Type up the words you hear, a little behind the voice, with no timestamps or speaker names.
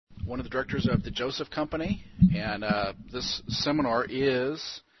one of the directors of the Joseph Company, and this seminar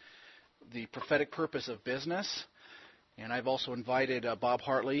is the prophetic purpose of business. And I've also invited Bob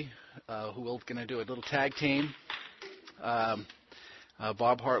Hartley, who we're going to do a little tag team.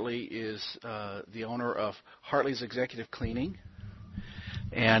 Bob Hartley is the owner of Hartley's Executive Cleaning.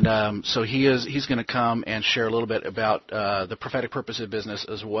 And so he's going to come and share a little bit about the prophetic purpose of business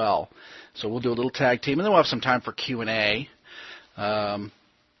as well. So we'll do a little tag team, and then we'll have some time for Q&A.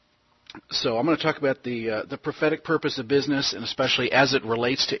 So I'm going to talk about the prophetic purpose of business, and especially as it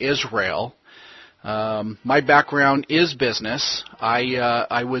relates to Israel. My background is business. I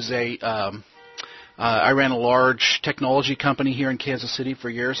ran a large technology company here in Kansas City for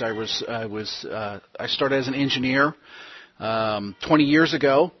years. I started as an engineer 20 years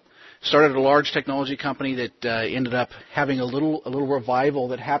ago. Started a large technology company that ended up having a little revival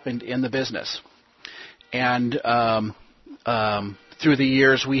that happened in the business. And through the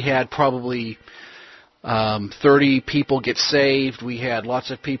years, we had probably 30 people get saved. We had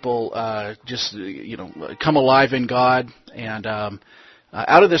lots of people come alive in God. And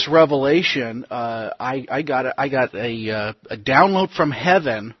out of this revelation, I got a download from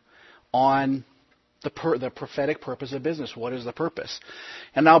heaven on the prophetic purpose of business. What is the purpose?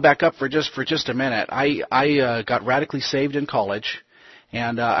 And I'll back up for just a minute. I got radically saved in college,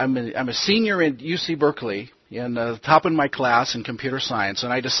 and I'm a senior at UC Berkeley, in the top of my class in computer science,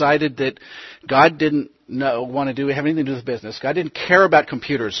 and I decided that God didn't want to have anything to do with business. God didn't care about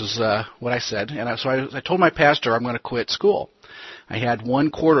computers, is what I said, and so I told my pastor I'm going to quit school. I had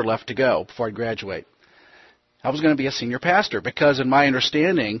 1 quarter left to go before I graduate. I was going to be a senior pastor because, in my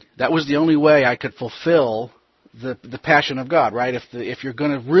understanding, that was the only way I could fulfill the passion of God. Right? If you're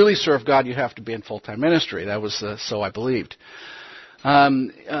going to really serve God, you have to be in full-time ministry. That was so I believed.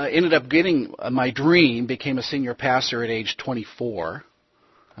 Ended up getting my dream, became a senior pastor at age 24,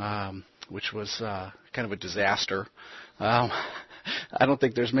 which was kind of a disaster. I don't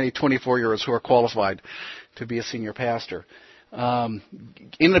think there's many 24-year-olds who are qualified to be a senior pastor.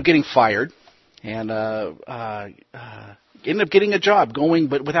 Ended up getting fired, and ended up getting a job going,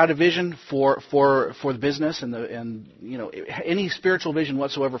 but without a vision for the business and any spiritual vision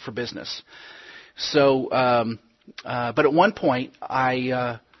whatsoever for business. So. But at one point,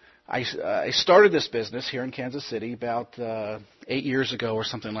 I started this business here in Kansas City about 8 years ago or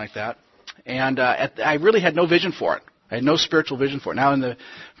something like that, and I really had no vision for it. I had no spiritual vision for it. Now,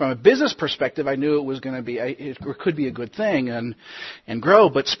 from a business perspective, I knew it was going to be, it could be a good thing and grow.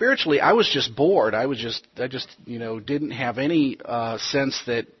 But spiritually, I was just bored. I just didn't have any sense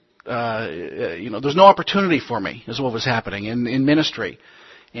that there's no opportunity for me, is what was happening in ministry.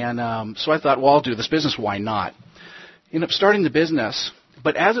 And so I thought, well, I'll do this business. Why not? Ended up starting the business,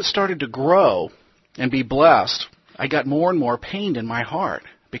 but as it started to grow and be blessed, I got more and more pained in my heart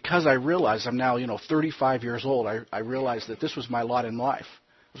because I realized I'm now 35 years old. I realized that this was my lot in life.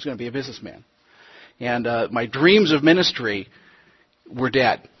 I was going to be a businessman, and my dreams of ministry were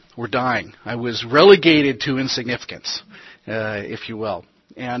dead, were dying. I was relegated to insignificance, if you will.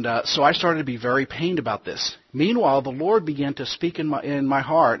 And so I started to be very pained about this. Meanwhile, the Lord began to speak in my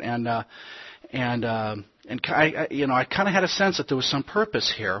heart, and I kind of had a sense that there was some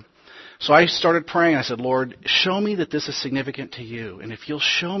purpose here. So I started praying. I said, Lord, show me that this is significant to you, and if you'll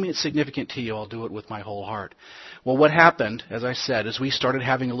show me it's significant to you, I'll do it with my whole heart. Well, what happened, as I said, is we started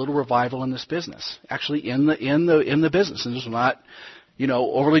having a little revival in this business. Actually, in the business, and this was not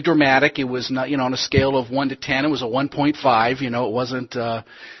overly dramatic. It was not, on a scale of 1 to 10, it was a 1.5. It wasn't,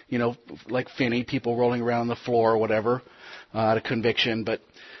 like Finney, people rolling around on the floor or whatever, out of conviction. But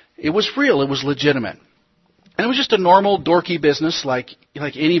it was real. It was legitimate. And it was just a normal, dorky business, like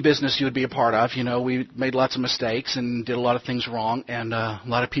any business you would be a part of. We made lots of mistakes and did a lot of things wrong, and a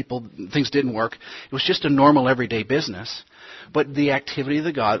lot of things didn't work. It was just a normal, everyday business. But the activity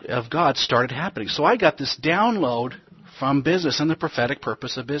of God started happening. So I got this download from business and the prophetic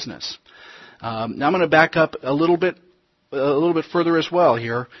purpose of business. Now I'm going to back up a little bit further as well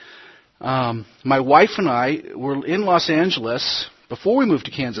here. My wife and I were in Los Angeles before we moved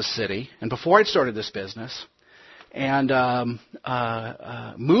to Kansas City and before I'd started this business, and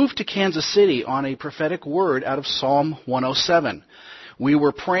moved to Kansas City on a prophetic word out of Psalm 107. We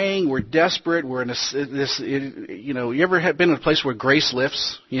were praying. We're desperate. We're in this. You ever have been in a place where grace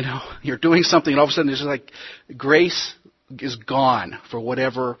lifts? You're doing something, and all of a sudden, there's just like grace is gone for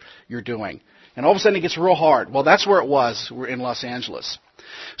whatever you're doing, and all of a sudden, it gets real hard. Well, that's where it was. We're in Los Angeles,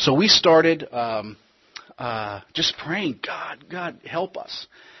 so we started just praying, God, help us.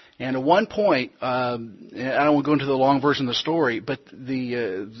 And at one point, I don't want to go into the long version of the story, but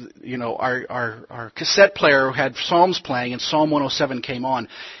our cassette player had Psalms playing, and Psalm 107 came on,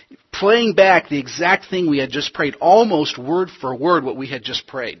 playing back the exact thing we had just prayed, almost word for word what we had just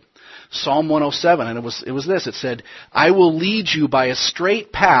prayed. Psalm 107, and it was this. It said, "I will lead you by a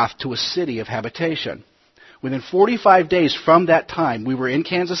straight path to a city of habitation." Within 45 days from that time, we were in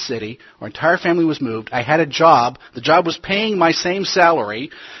Kansas City. Our entire family was moved. I had a job. The job was paying my same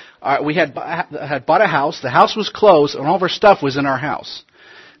salary. We had bought a house. The house was closed, and all of our stuff was in our house.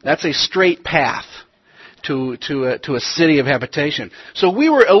 That's a straight path to a city of habitation. So we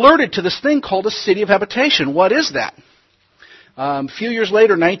were alerted to this thing called a city of habitation. What is that? A few years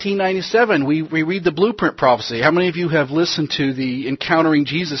later, 1997, we read the Blueprint Prophecy. How many of you have listened to the Encountering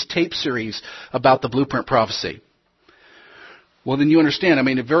Jesus tape series about the Blueprint Prophecy? Well, then you understand. I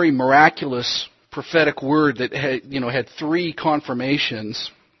mean, a very miraculous prophetic word that had three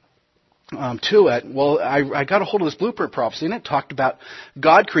confirmations to it. Well, I got a hold of this Blueprint Prophecy, and it talked about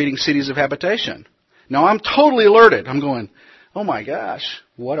God creating cities of habitation. Now, I'm totally alerted. I'm going, oh my gosh,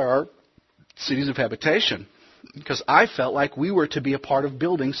 what are cities of habitation? Because I felt like we were to be a part of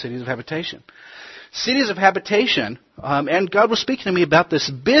building cities of habitation. Cities of habitation, and God was speaking to me about this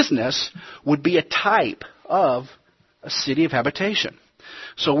business, would be a type of a city of habitation.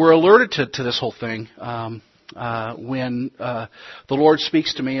 So we're alerted to this whole thing when the Lord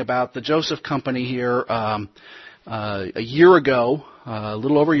speaks to me about the Joseph Company here a year ago, a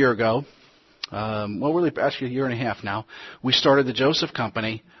little over a year ago. Well, really, actually a year and a half now. We started the Joseph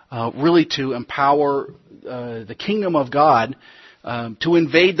Company really to empower the kingdom of God to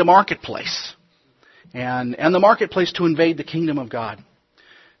invade the marketplace, and the marketplace to invade the kingdom of God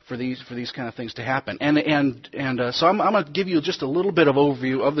for these kind of things to happen. So I'm going to give you just a little bit of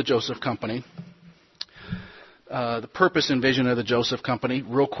overview of the Joseph Company, the purpose and vision of the Joseph Company,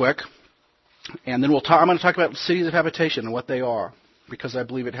 real quick, and then I'm going to talk about cities of habitation and what they are, because I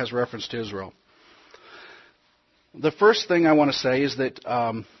believe it has reference to Israel. The first thing I want to say is that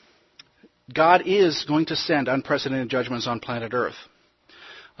God is going to send unprecedented judgments on planet Earth.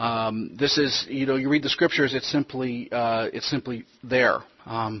 This is, you read the scriptures, it's simply there.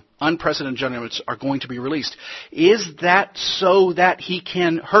 Unprecedented judgments are going to be released. Is that so that He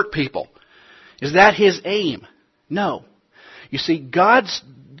can hurt people? Is that His aim? No. You see, God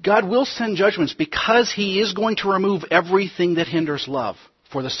will send judgments because He is going to remove everything that hinders love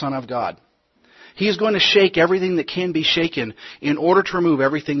for the Son of God. He is going to shake everything that can be shaken in order to remove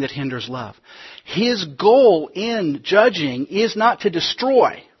everything that hinders love. His goal in judging is not to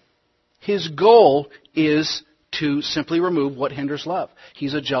destroy. His goal is to simply remove what hinders love.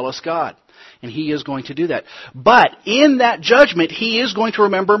 He's a jealous God, and He is going to do that. But in that judgment, He is going to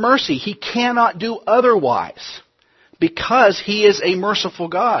remember mercy. He cannot do otherwise because He is a merciful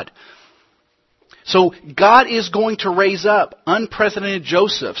God. So God is going to raise up unprecedented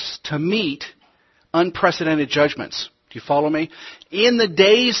Josephs to meet unprecedented judgments. Do you follow me? In the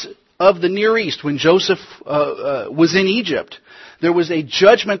days of the Near East, when Joseph was in Egypt, there was a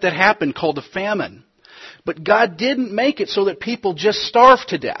judgment that happened called a famine. But God didn't make it so that people just starved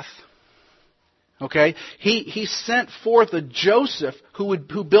to death. Okay? He sent forth a Joseph who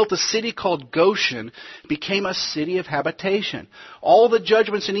built a city called Goshen, became a city of habitation. All the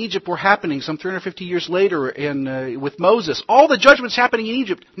judgments in Egypt were happening some 350 years later with Moses. All the judgments happening in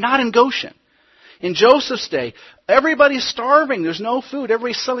Egypt, not in Goshen. In Joseph's day, everybody's starving. There's no food.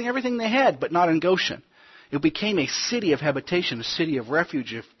 Everybody's selling everything they had, but not in Goshen. It became a city of habitation, a city of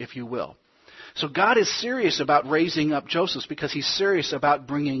refuge, if you will. So God is serious about raising up Josephs because He's serious about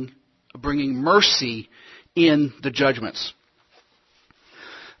bringing mercy in the judgments.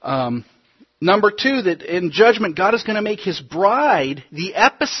 Number two, that in judgment, God is going to make His bride the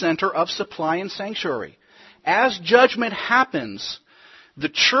epicenter of supply and sanctuary. As judgment happens, the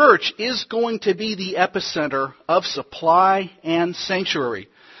church is going to be the epicenter of supply and sanctuary.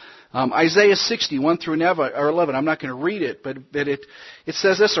 Isaiah 60, 1 through 11, I'm not going to read it, but it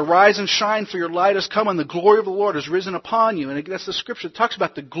says this: "Arise and shine, for your light has come, and the glory of the Lord has risen upon you." And that's the scripture that talks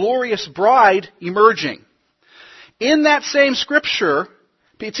about the glorious bride emerging. In that same scripture,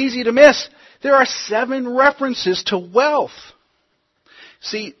 it's easy to miss, there are 7 references to wealth.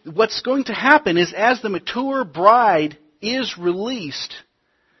 See, what's going to happen is as the mature bride is released,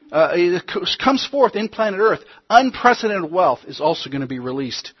 it comes forth in planet Earth, unprecedented wealth is also going to be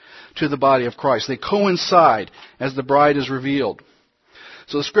released to the body of Christ. They coincide as the bride is revealed.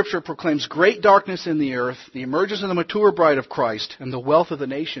 So the Scripture proclaims great darkness in the earth, the emergence of the mature bride of Christ, and the wealth of the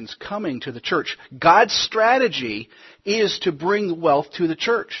nations coming to the church. God's strategy is to bring wealth to the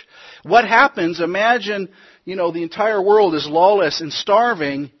church. What happens, imagine, the entire world is lawless and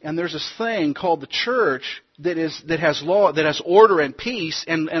starving, and there's this thing called the church that has law, that has order and peace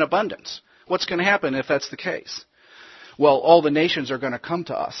and abundance. What's going to happen if that's the case? Well, all the nations are going to come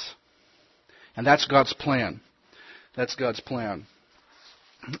to us. And that's God's plan. That's God's plan.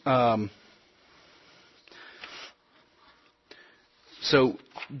 So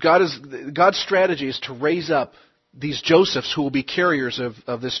God's strategy is to raise up these Josephs who will be carriers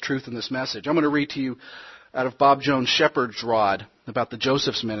of this truth and this message. I'm going to read to you out of Bob Jones' Shepherd's Rod about the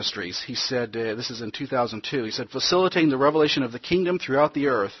Joseph's ministries. He said, this is in 2002, he said, facilitating the revelation of the kingdom throughout the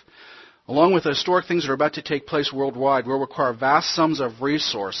earth, along with the historic things that are about to take place worldwide, will require vast sums of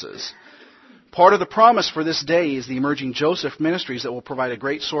resources. Part of the promise for this day is the emerging Joseph ministries that will provide a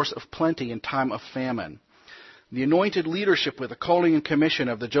great source of plenty in time of famine. The anointed leadership with the calling and commission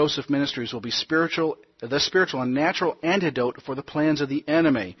of the Joseph ministries will be the spiritual and natural antidote for the plans of the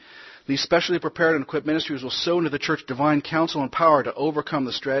enemy. These specially prepared and equipped ministries will sow into the church divine counsel and power to overcome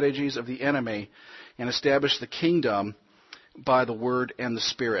the strategies of the enemy and establish the kingdom by the word and the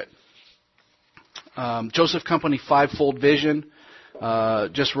spirit. Joseph Company fivefold vision.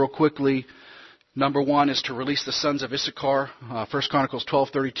 Just real quickly. Number one is to release the sons of Issachar. 1 Chronicles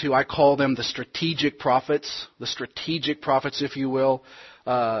 12:32. I call them the strategic prophets, if you will.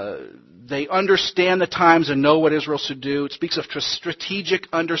 They understand the times and know what Israel should do. It speaks of strategic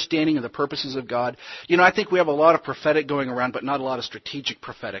understanding of the purposes of God. I think we have a lot of prophetic going around, but not a lot of strategic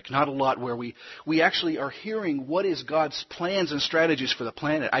prophetic. Not a lot where we actually are hearing what is God's plans and strategies for the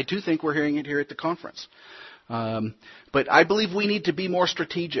planet. I do think we're hearing it here at the conference. But I believe we need to be more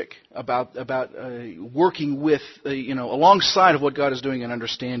strategic about working with, alongside of what God is doing and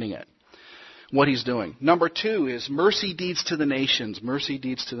understanding it, what He's doing. Number two is mercy deeds to the nations. Mercy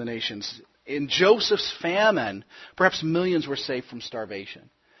deeds to the nations. In Joseph's famine, perhaps millions were saved from starvation.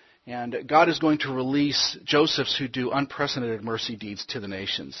 And God is going to release Josephs who do unprecedented mercy deeds to the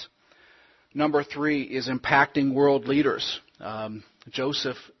nations. Number three is impacting world leaders.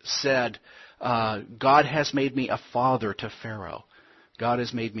 Joseph said, God has made me a father to Pharaoh. God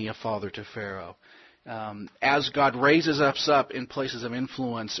has made me a father to Pharaoh. As God raises us up in places of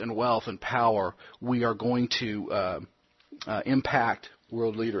influence and wealth and power, we are going to impact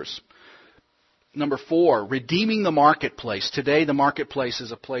world leaders. Number four, redeeming the marketplace. Today, the marketplace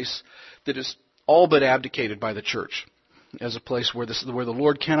is a place that is all but abdicated by the church, as a place where the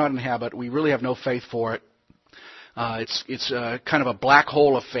Lord cannot inhabit. We really have no faith for it. It's kind of a black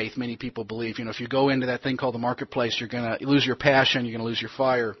hole of faith, many people believe. If you go into that thing called the marketplace, you're going to lose your passion, you're going to lose your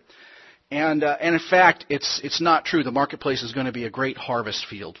fire. And in fact, it's not true. The marketplace is going to be a great harvest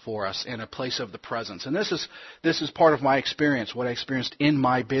field for us and a place of the presence. And this is part of my experience, what I experienced in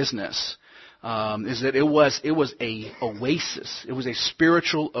my business, is that it was a oasis. It was a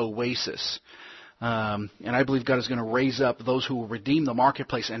spiritual oasis. And I believe God is going to raise up those who will redeem the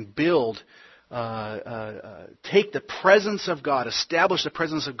marketplace and build take the presence of God, establish the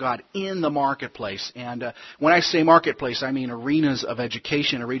presence of God in the marketplace. And when I say marketplace, I mean arenas of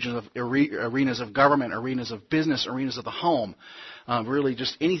education, arenas of government, arenas of business, arenas of the home. Really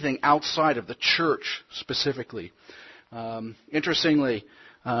just anything outside of the church specifically. Interestingly,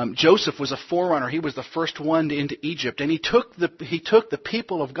 Joseph was a forerunner. He was the first one into Egypt. And he took the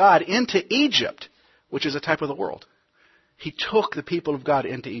people of God into Egypt, which is a type of the world. He took the people of God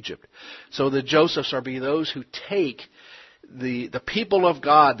into Egypt. So the Josephs are those who take the people of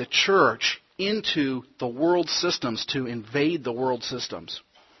God, the church, into the world systems to invade the world systems.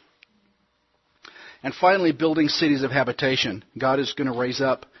 And finally, building cities of habitation. God is going to raise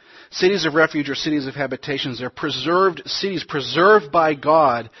up cities of refuge or cities of habitations. They're preserved cities, preserved by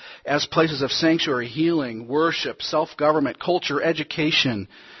God as places of sanctuary, healing, worship, self-government, culture, education,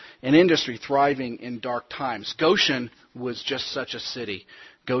 and industry thriving in dark times. Goshen was just such a city.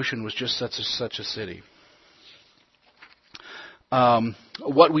 Goshen was just such a city.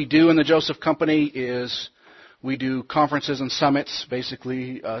 What we do in the Joseph Company is we do conferences and summits,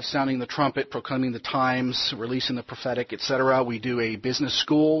 basically sounding the trumpet, proclaiming the times, releasing the prophetic, etc. We do a business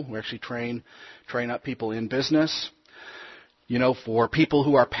school. We actually train up people in business. For people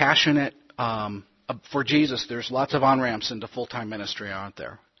who are passionate for Jesus, there's lots of on-ramps into full-time ministry, aren't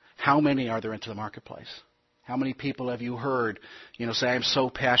there? How many are there into the marketplace? How many people have you heard, say, I'm so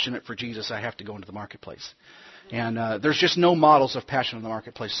passionate for Jesus, I have to go into the marketplace? And there's just no models of passion in the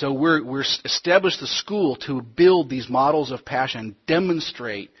marketplace. So we're established the school to build these models of passion,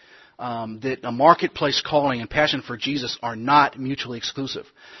 demonstrate that a marketplace calling and passion for Jesus are not mutually exclusive,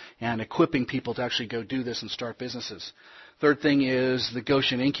 and equipping people to actually go do this and start businesses. Third thing is the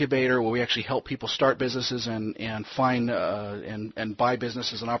Goshen Incubator, where we actually help people start businesses and find and buy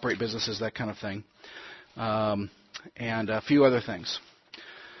businesses and operate businesses, that kind of thing, and a few other things.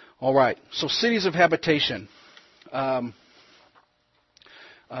 All right, so cities of habitation. I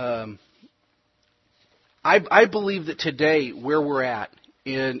believe that today, where we're at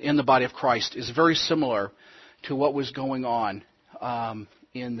in the body of Christ, is very similar to what was going on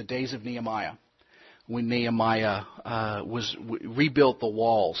in the days of Nehemiah, when Nehemiah rebuilt the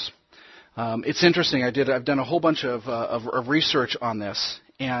walls. It's interesting. I've done a whole bunch of research on this,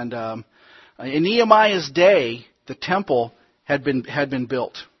 and in Nehemiah's day, the temple had been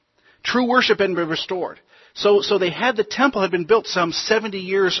built. True worship had been restored. So they had the temple had been built some 70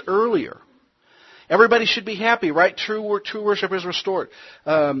 years earlier. Everybody should be happy, right? True worship is restored.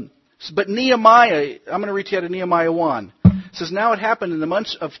 But Nehemiah, I'm going to read to you out of Nehemiah 1. It says, "Now it happened in the month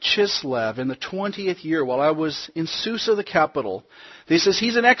of Chislev, in the 20th year, while I was in Susa, the capital." He says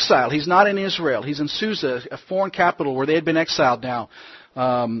he's in exile. He's not in Israel. He's in Susa, a foreign capital where they had been exiled now.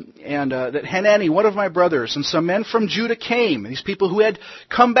 That Hanani, one of my brothers, and some men from Judah came. These people who had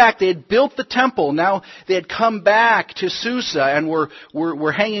come back, they had built the temple. Now they had come back to Susa and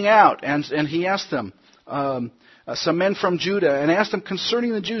were hanging out. And he asked them, some men from Judah, and asked them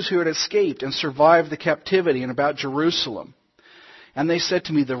concerning the Jews who had escaped and survived the captivity and about Jerusalem. And they said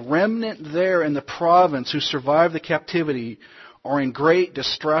to me, "The remnant there in the province who survived the captivity are in great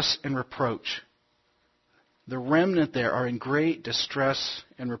distress and reproach." The remnant there are in great distress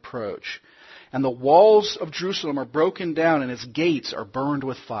and reproach. "And the walls of Jerusalem are broken down, and its gates are burned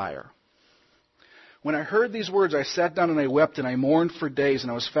with fire." When I heard these words, I sat down and I wept, and I mourned for days,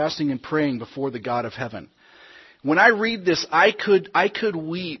 and I was fasting and praying before the God of heaven. When I read this, I could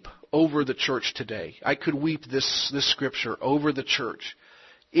weep over the church today. I could weep this scripture over the church.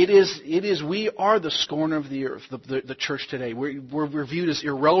 We are the scorn of the earth, the church today. We're viewed as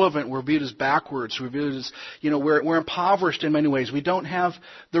irrelevant. We're viewed as backwards. We're viewed as, we're impoverished in many ways. We don't have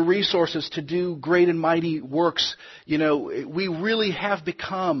the resources to do great and mighty works. We really have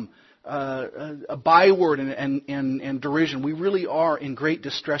become a byword and derision. We really are in great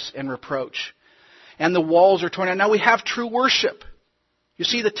distress and reproach. And the walls are torn down. Now we have true worship. You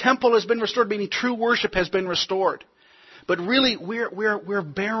see, the temple has been restored, meaning true worship has been restored. But really, we're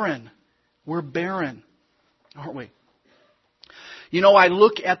barren. We're barren, aren't we? I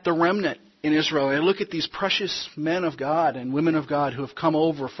look at the remnant in Israel. I look at these precious men of God and women of God who have come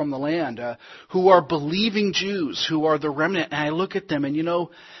over from the land, who are believing Jews, who are the remnant. And I look at them, and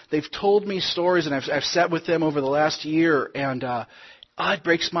they've told me stories, and I've sat with them over the last year, and it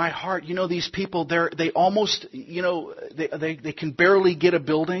breaks my heart. These people, they almost, they can barely get a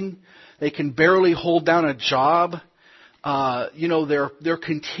building. They can barely hold down a job. They're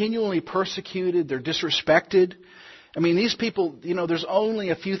continually persecuted. They're disrespected. I mean, these people, there's only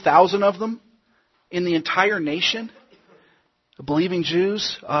a few thousand of them in the entire nation, believing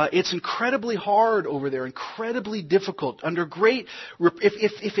Jews. It's incredibly hard over there, incredibly difficult. Under great,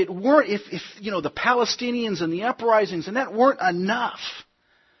 if the Palestinians and the uprisings and that weren't enough,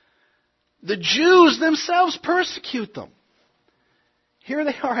 the Jews themselves persecute them. Here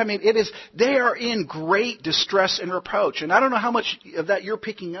they are. I mean, they are in great distress and reproach. And I don't know how much of that you're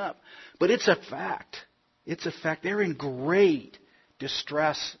picking up, but it's a fact. It's a fact. They're in great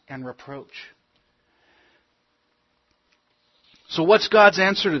distress and reproach. So what's God's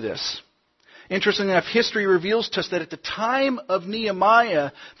answer to this? Interestingly enough, history reveals to us that at the time of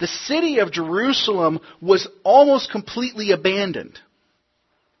Nehemiah, the city of Jerusalem was almost completely abandoned.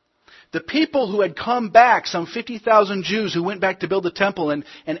 The people who had come back, some 50,000 Jews who went back to build the temple and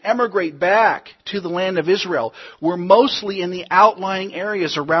emigrate back to the land of Israel, were mostly in the outlying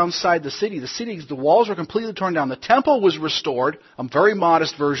areas around the city. The walls were completely torn down. The temple was restored, a very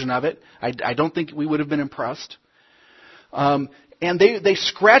modest version of it. I don't think we would have been impressed. And they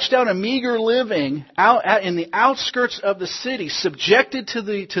scratched out a meager living out in the outskirts of the city, subjected to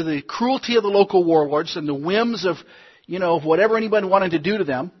the cruelty of the local warlords and the whims of whatever anybody wanted to do to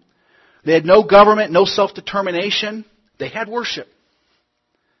them. They had no government, no self-determination. They had worship.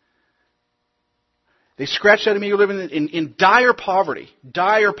 They scratched out a meager living in dire poverty.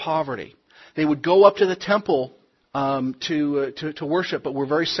 Dire poverty. They would go up to the temple to worship, but were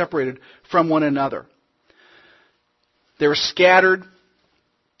very separated from one another. They were scattered.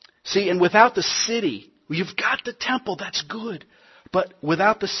 See, and without the city, you've got the temple, that's good. But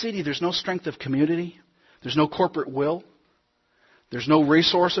without the city, there's no strength of community. There's no corporate will. There's no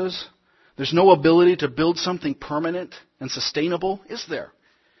resources. There's no ability to build something permanent and sustainable, is there?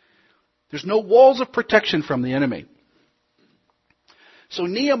 There's no walls of protection from the enemy. So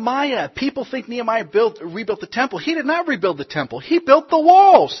Nehemiah, people think Nehemiah rebuilt the temple. He did not rebuild the temple. He built the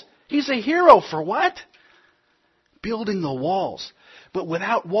walls. He's a hero for what? Building the walls. But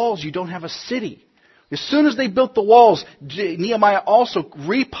without walls, you don't have a city. As soon as they built the walls, Nehemiah also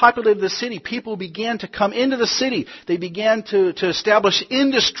repopulated the city. People began to come into the city. They began to establish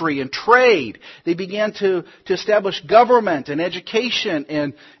industry and trade. They began to establish government and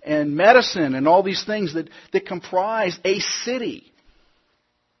education and medicine and all these things that comprise a city.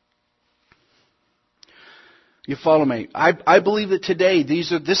 You follow me? I believe that today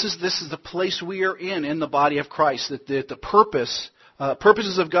this is the place we are in the body of Christ. That the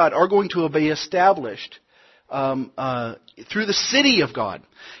purposes of God are going to be established through the city of God,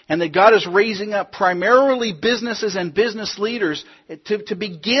 and that God is raising up primarily businesses and business leaders to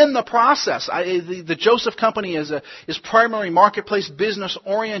begin the process. The Joseph Company is primarily marketplace business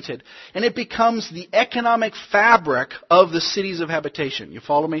oriented, and it becomes the economic fabric of the cities of habitation. You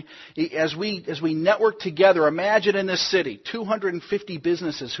follow me? As we network together, imagine in this city 250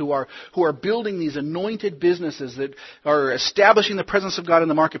 businesses who are building these anointed businesses that are establishing the presence of God in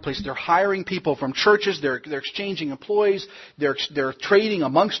the marketplace. They're hiring people from churches. They're exchanging employees. They're trading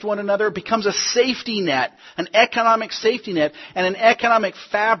amongst one another. It becomes a safety net, an economic safety net, and an economic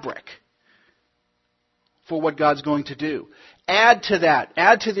fabric for what God's going to do. Add to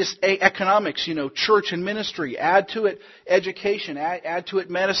this economics, church and ministry. Add to it education. Add to it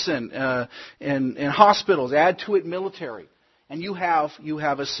medicine and hospitals. Add to it military, and you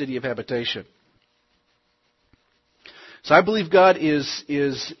have a city of habitation. So I believe God is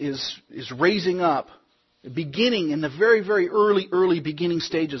raising up, beginning in the very, very early beginning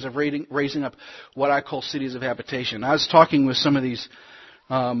stages of raising up what I call cities of habitation. I was talking with some of these,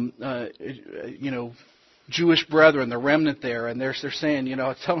 Jewish brethren, the remnant there, and they're saying,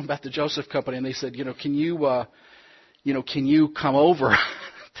 I tell them about the Joseph Company, and they said, can you come over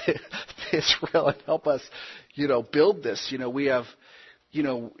to Israel and help us, build this? We have,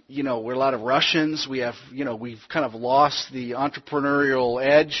 we're a lot of Russians. We have, we've kind of lost the entrepreneurial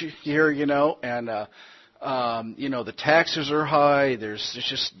edge here, and the taxes are high. There's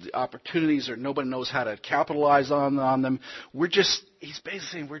just opportunities, or nobody knows how to capitalize on them. He's basically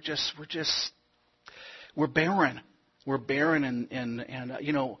saying we're barren. We're barren, and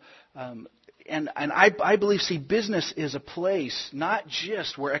I believe, business is a place not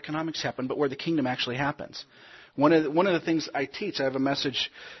just where economics happen, but where the kingdom actually happens. One of the things I teach, I have a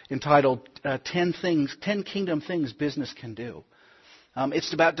message entitled 10 Kingdom Things Business Can Do.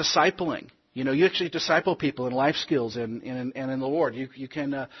 It's about discipling. You actually disciple people in life skills and in the Lord. You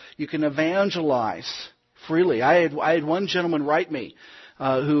can evangelize freely. I had one gentleman write me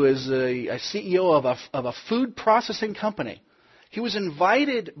who is a CEO of a food processing company. He was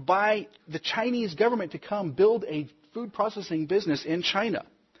invited by the Chinese government to come build a food processing business in China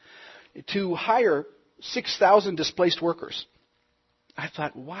to hire 6,000 displaced workers. I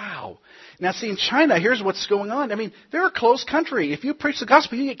thought, wow. Now, see, in China, here's what's going on. I mean, they're a closed country. If you preach the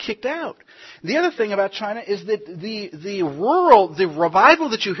gospel, you get kicked out. The other thing about China is that the revival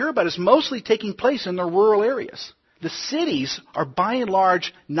that you hear about is mostly taking place in the rural areas. The cities are, by and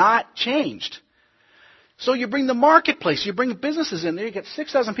large, not changed. So you bring the marketplace, you bring businesses in there, you get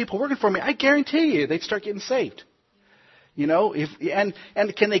 6,000 people working for me. I guarantee you, they'd start getting saved. And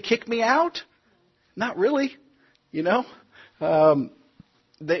can they kick me out? Not really. It'd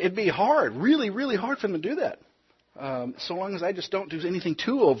be hard, really, really hard for them to do that. So long as I just don't do anything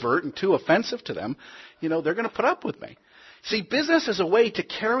too overt and too offensive to them, they're going to put up with me. See, business is a way to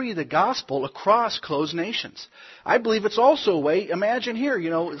carry the gospel across closed nations. I believe it's also a way, imagine here,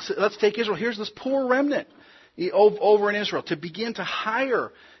 let's take Israel. Here's this poor remnant over in Israel to begin to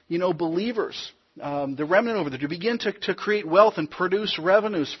hire, believers. The remnant over there to begin to create wealth and produce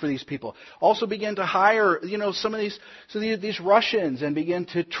revenues for these people. Also begin to hire, some of these Russians and begin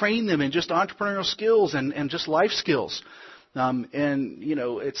to train them in just entrepreneurial skills and just life skills.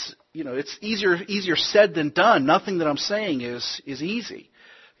 It's easier said than done. Nothing that I'm saying is easy.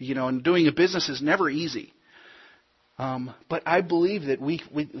 And doing a business is never easy. But I believe that we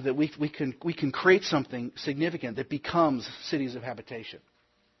can create something significant that becomes cities of habitation,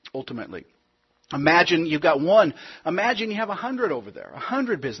 ultimately. Imagine you've got one. Imagine you have 100 over there,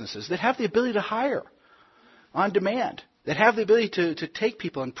 100 businesses that have the ability to hire on demand, that have the ability to take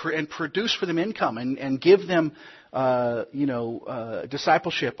people and produce for them income and give them,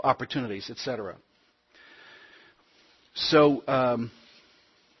 discipleship opportunities, etc. So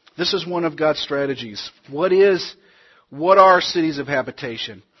this is one of God's strategies. What are cities of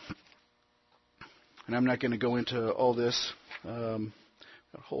habitation? And I'm not going to go into all this.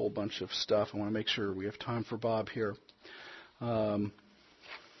 a whole bunch of stuff. I want to make sure we have time for Bob here.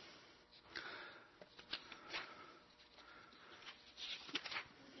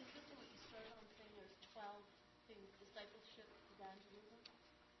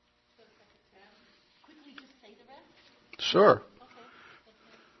 Sure.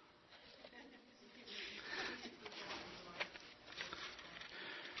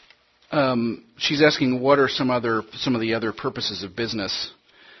 She's asking what are some of the other purposes of business.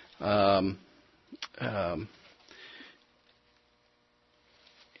 So I'm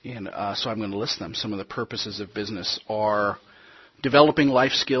going to list them. Some of the purposes of business are developing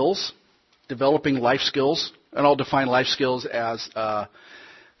life skills, and I'll define life skills as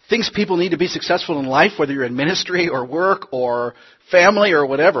things people need to be successful in life, whether you're in ministry or work or family or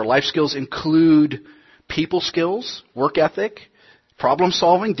whatever. Life skills include people skills, work ethic, problem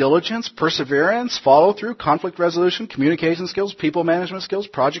solving, diligence, perseverance, follow through, conflict resolution, communication skills, people management skills,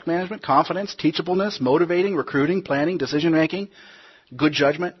 project management, confidence, teachableness, motivating, recruiting, planning, decision making, good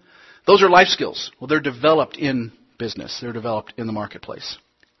judgment. Those are life skills. Well, they're developed in business. They're developed in the marketplace.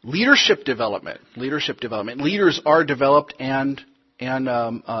 Leadership development. Leaders are developed and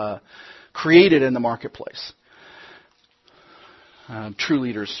created in the marketplace. True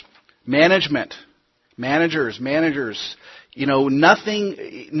leaders. Management. Managers. Nothing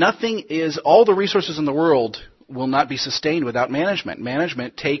is, all the resources in the world will not be sustained without management.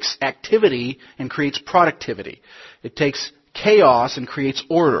 Management takes activity and creates productivity. It takes chaos and creates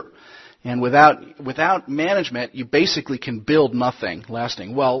order. And without management, you basically can build nothing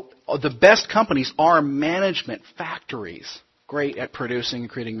lasting. Well, the best companies are management factories, great at producing and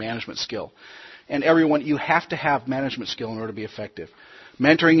creating management skill. And everyone, you have to have management skill in order to be effective.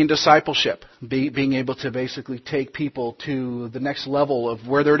 Mentoring and discipleship, being able to basically take people to the next level of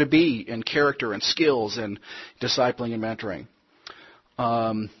where they're to be in character and skills, and discipling and mentoring.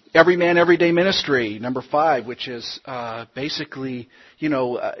 Every man, everyday ministry, number 5, which is basically,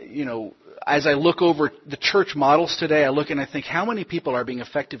 as I look over the church models today, I look and I think, how many people are being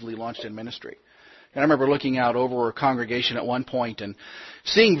effectively launched in ministry? And I remember looking out over a congregation at one point and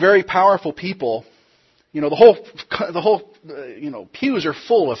seeing very powerful people. The whole pews are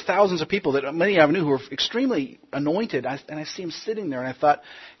full of thousands of people that many I knew who were extremely anointed. And I see them sitting there, and I thought,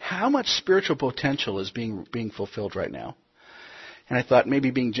 how much spiritual potential is being fulfilled right now? And I thought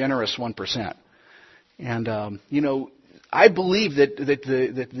maybe being generous 1%. And I believe that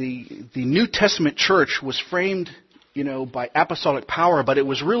the New Testament church was framed, by apostolic power, but it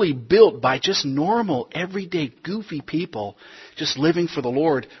was really built by just normal, everyday, goofy people just living for the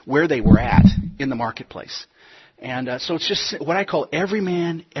Lord where they were at in the marketplace. And so it's just what I call every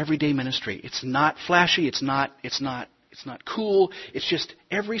man, everyday ministry. It's not flashy. It's not cool. It's just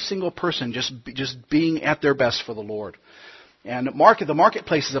every single person just being at their best for the Lord. And the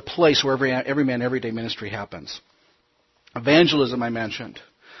marketplace is a place where every man, everyday ministry happens. Evangelism, I mentioned.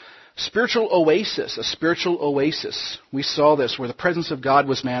 A spiritual oasis. We saw this where the presence of God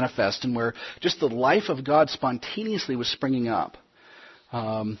was manifest and where just the life of God spontaneously was springing up.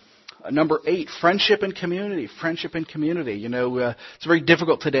 Number 8, friendship and community. It's very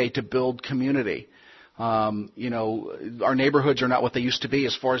difficult today to build community. Our neighborhoods are not what they used to be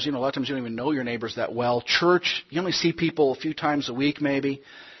as far as, a lot of times you don't even know your neighbors that well. Church, you only see people a few times a week maybe.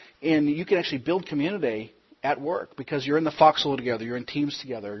 And you can actually build community at work because you're in the foxhole together, you're in teams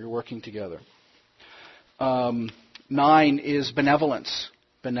together, you're working together. 9 is benevolence.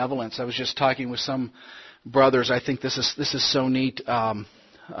 I was just talking with some brothers. I think this is so neat.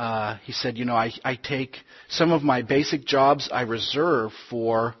 He said, I take some of my basic jobs I reserve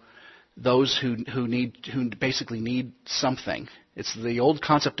for those who basically need something. It's the old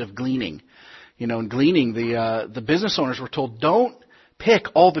concept of gleaning. In gleaning, the business owners were told, don't pick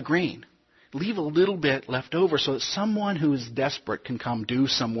all the green. Leave a little bit left over so that someone who is desperate can come do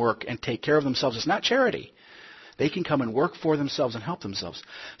some work and take care of themselves. It's not charity. They can come and work for themselves and help themselves.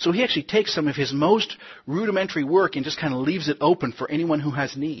 So he actually takes some of his most rudimentary work and just kind of leaves it open for anyone who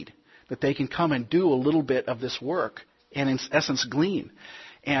has need, that they can come and do a little bit of this work and in essence glean.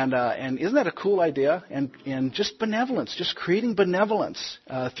 And isn't that a cool idea? And just benevolence, just creating benevolence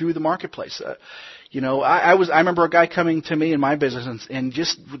through the marketplace. I remember a guy coming to me in my business and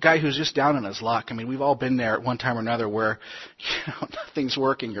just a guy who's just down on his luck. I mean, we've all been there at one time or another where nothing's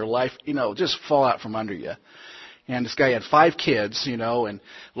working, your life, just fall out from under you. And this guy had 5 kids, and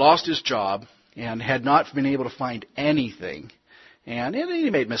lost his job and had not been able to find anything. And he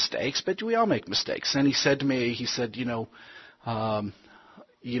made mistakes, but we all make mistakes. And he said to me,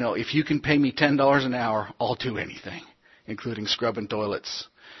 if you can pay me $10 an hour, I'll do anything, including scrubbing toilets.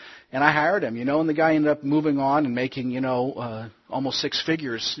 And I hired him, and the guy ended up moving on and making, almost six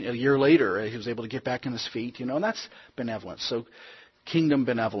figures a year later. He was able to get back on his feet, and that's benevolence. So kingdom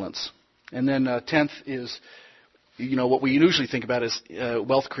benevolence. And then 10th is, what we usually think about is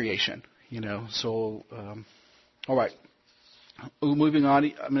wealth creation, So, all right. Moving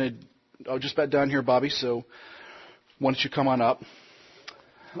on. I'm just about done here, Bobby, so why don't you come on up?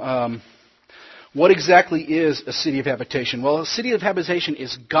 What exactly is a city of habitation? Well, a city of habitation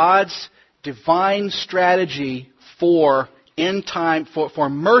is God's divine strategy for end time, for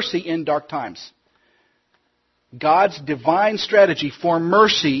mercy in dark times. God's divine strategy for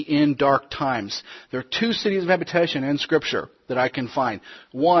mercy in dark times. There are two cities of habitation in Scripture that I can find.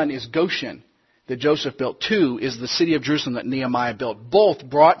 One is Goshen, that Joseph built. Two is the city of Jerusalem that Nehemiah built. Both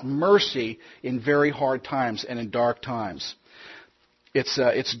brought mercy in very hard times and in dark times.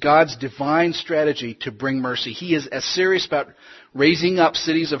 It's God's divine strategy to bring mercy. He is as serious about raising up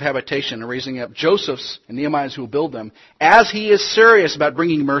cities of habitation and raising up Joseph's and Nehemiah's who will build them as he is serious about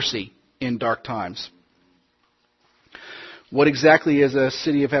bringing mercy in dark times. What exactly is a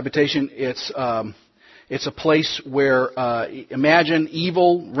city of habitation? It's a place where imagine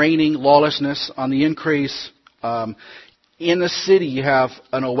evil reigning, lawlessness on the increase. In the city, you have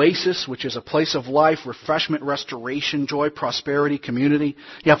an oasis, which is a place of life, refreshment, restoration, joy, prosperity, community.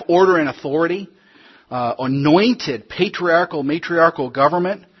 You have order and authority, anointed, patriarchal, matriarchal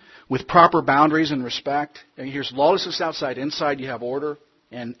government with proper boundaries and respect. And here's lawlessness outside. Inside, you have order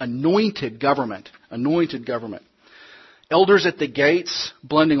and anointed government. Anointed government. Elders at the gates,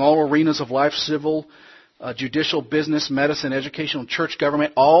 blending all arenas of life, civil, judicial, business, medicine, educational, church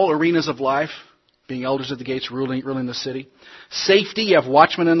government, all arenas of life. Being elders at the gates, ruling the city. Safety, you have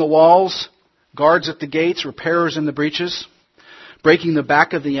watchmen in the walls, guards at the gates, repairers in the breaches, breaking the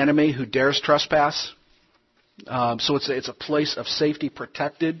back of the enemy who dares trespass. So it's a place of safety,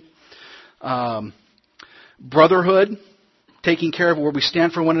 protected. Brotherhood, taking care of where we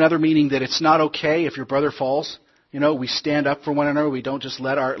stand for one another, meaning that it's not okay if your brother falls. We stand up for one another. We don't just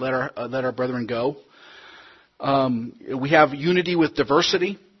let our brethren go. We have unity with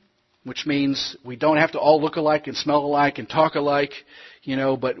diversity, which means we don't have to all look alike and smell alike and talk alike,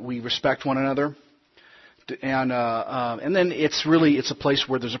 but we respect one another. And then it's a place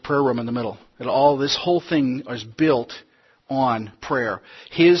where there's a prayer room in the middle. This whole thing is built on prayer.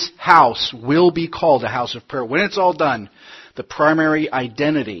 His house will be called a house of prayer. When it's all done, the primary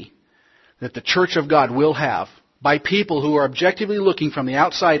identity that the church of God will have by people who are objectively looking from the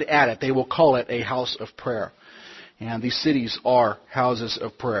outside at it, they will call it a house of prayer. And these cities are houses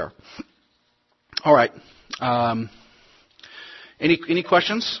of prayer. All right. Any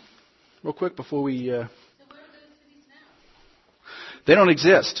questions? Real quick before we... So where are those cities now? They don't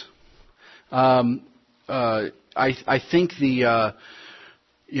exist. I think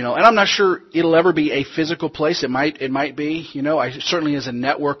and I'm not sure it'll ever be a physical place. It might be. Certainly is a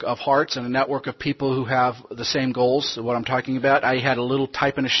network of hearts and a network of people who have the same goals. What I'm talking about. I had a little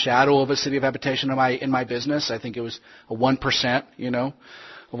type and a shadow of a city of habitation in my business. I think it was a 1%,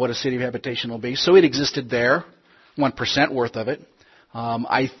 of what a city of habitation will be. So it existed there, 1% worth of it.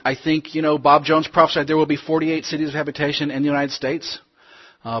 I think Bob Jones prophesied there will be 48 cities of habitation in the United States.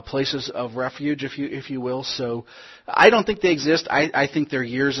 Places of refuge, if you will. So I don't think they exist. I think they're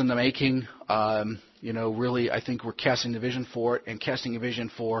years in the making. Really, I think we're casting the vision for it and casting a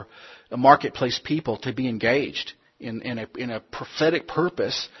vision for the marketplace people to be engaged in a prophetic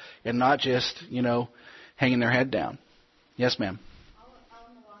purpose and not just, hanging their head down. Yes, ma'am.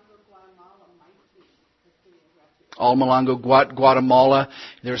 Almalango, Guatemala.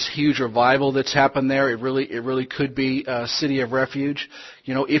 There's huge revival that's happened there. It really could be a city of refuge.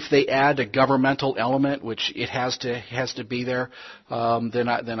 If they add a governmental element, which it has to be there, then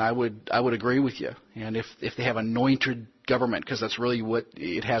I would agree with you. And if they have anointed government, because that's really what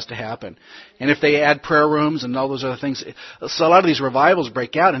it has to happen. And if they add prayer rooms and all those other things, so a lot of these revivals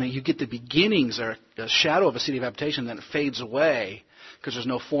break out, and you get the beginnings or a shadow of a city of habitation, then it fades away because there's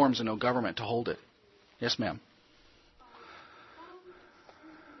no forms and no government to hold it. Yes, ma'am.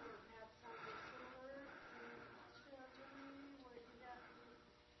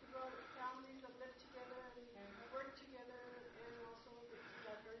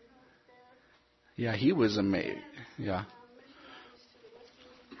 Yeah, he was amazing. Yeah.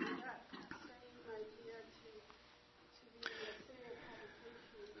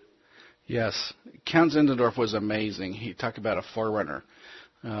 Yes. Count Zinzendorf was amazing. He talked about a forerunner.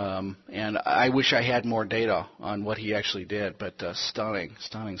 And I wish I had more data on what he actually did, but stunning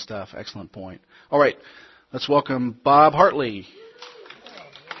stuff. Excellent point. All right. Let's welcome Bob Hartley.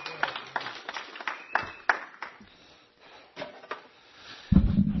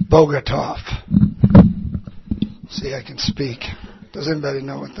 Bogatov. See, I can speak. Does anybody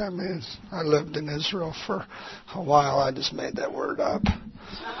know what that means? I lived in Israel for a while. I just made that word up.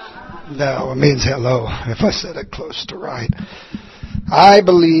 No, it means hello, if I said it close to right. I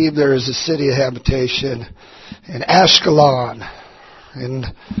believe there is a city of habitation in Ashkelon, in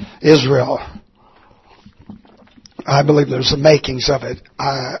Israel. I believe there's the makings of it.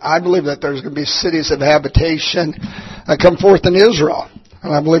 I believe that there's going to be cities of habitation that come forth in Israel.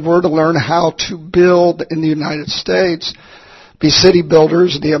 And I believe we're to learn how to build in the United States, be city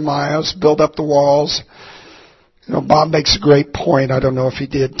builders, Nehemiahs, build up the walls. You know, Bob makes a great point, I don't know if he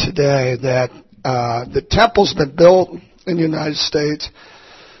did today, that the temple's been built in the United States,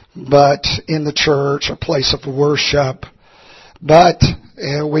 but in the church, a place of worship. But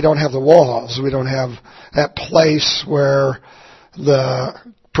we don't have the walls. We don't have that place where the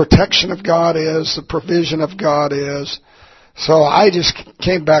protection of God is, the provision of God is. So I just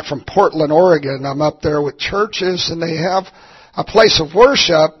came back from Portland, Oregon. I'm up there with churches, and they have a place of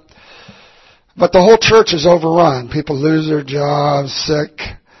worship, but the whole church is overrun. People lose their jobs, sick.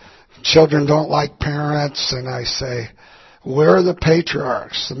 Children don't like parents. And I say, where are the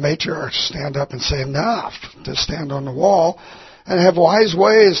patriarchs? The matriarchs stand up and say enough, to stand on the wall and have wise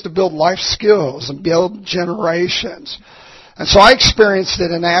ways to build life skills and build generations. And so I experienced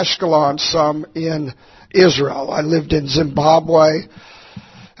it in Ashkelon, some in Israel. I lived in Zimbabwe,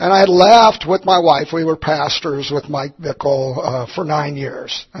 and I had left with my wife. We were pastors with Mike Bickle for 9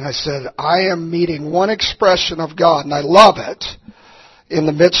 years. And I said, I am meeting one expression of God, and I love it, in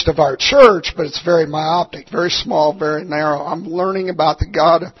the midst of our church, but it's very myopic, very small, very narrow. I'm learning about the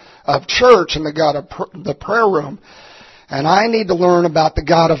God of church and the God of the prayer room, and I need to learn about the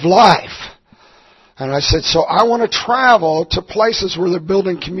God of life. And I said, so I want to travel to places where they're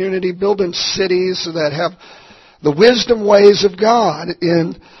building community, building cities that have the wisdom ways of God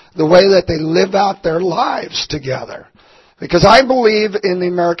in the way that they live out their lives together. Because I believe in the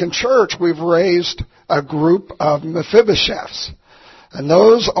American church we've raised a group of Mephibosheths. And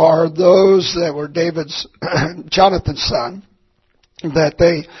those are those that were David's, Jonathan's son, that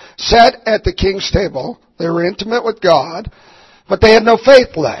they sat at the king's table. They were intimate with God, but they had no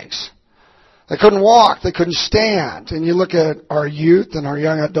faith legs. They couldn't walk. They couldn't stand. And you look at our youth and our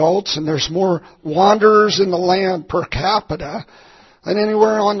young adults, and there's more wanderers in the land per capita than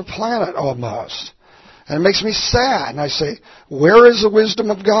anywhere on the planet almost. And it makes me sad. And I say, where is the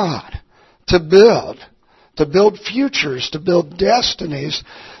wisdom of God to build futures, to build destinies,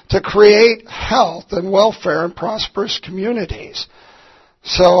 to create health and welfare and prosperous communities?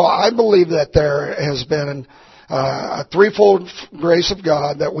 So I believe that there has been a threefold grace of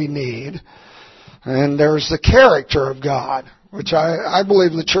God that we need. And there's the character of God, which I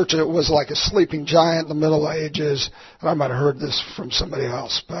believe the church was like a sleeping giant in the Middle Ages. And I might have heard this from somebody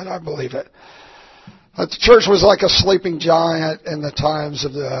else, but I believe it. The church was like a sleeping giant in the times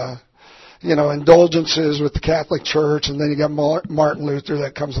of the indulgences with the Catholic Church, and then you got Martin Luther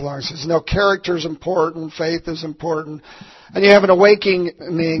that comes along and says, no, character is important, faith is important, and you have an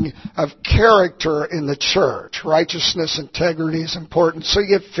awakening of character in the church. Righteousness, integrity is important. So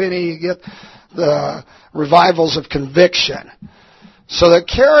you get Finney, you get the revivals of conviction. So the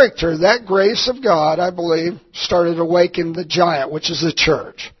character, that grace of God, I believe, started to awaken the giant, which is the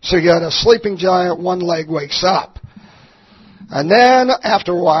church. So you got a sleeping giant, one leg wakes up. And then,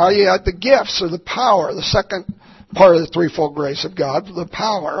 after a while, you got the gifts or the power, the second part of the threefold grace of God, the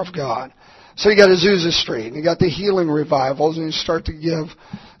power of God. So you got Azusa Street, and you got the healing revivals, and you start to give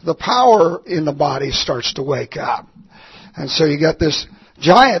the power in the body starts to wake up. And so you got this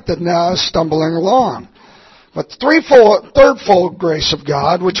giant that now is stumbling along. But the thirdfold grace of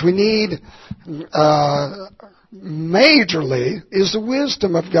God, which we need majorly, is the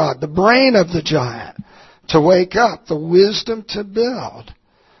wisdom of God, the brain of the giant. To wake up, the wisdom to build,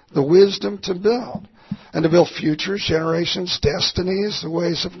 and to build futures, generations, destinies, the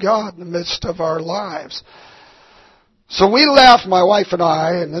ways of God in the midst of our lives. So we left, my wife and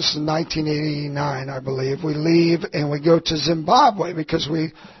I, and this is 1989, I believe, we leave and we go to Zimbabwe because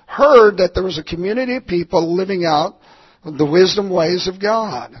we heard that there was a community of people living out the wisdom ways of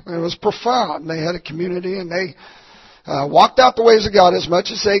God. And it was profound. They had a community, and they walked out the ways of God as much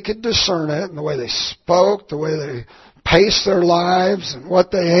as they could discern it, and the way they spoke, the way they paced their lives, and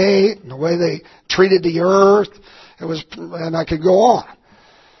what they ate, and the way they treated the earth. And I could go on.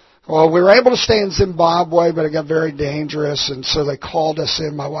 Well, we were able to stay in Zimbabwe, but it got very dangerous, and so they called us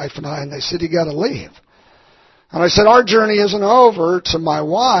in, my wife and I, and they said, you got to leave. And I said, our journey isn't over. To my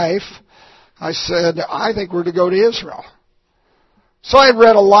wife, I said, I think we're to go to Israel. So I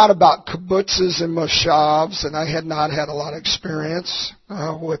read a lot about kibbutzes and moshavs, and I had not had a lot of experience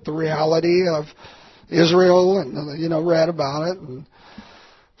with the reality of Israel, and read about it. And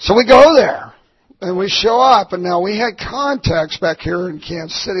so we go there, and we show up, and now we had contacts back here in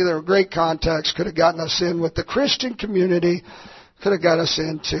Kansas City. There were great contacts, could have gotten us in with the Christian community, could have got us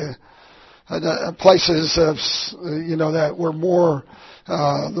into places of, that were more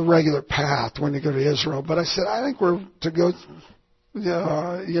the regular path when you go to Israel. But I said, I think we're to go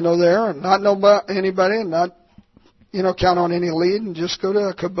there and not know about anybody and not, count on any lead and just go to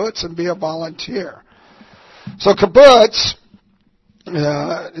a kibbutz and be a volunteer. So kibbutz,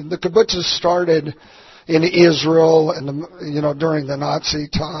 the kibbutzes started in Israel and, during the Nazi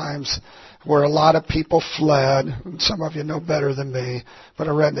times where a lot of people fled. And some of you know better than me, but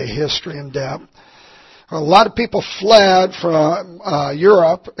I read the history in depth. A lot of people fled from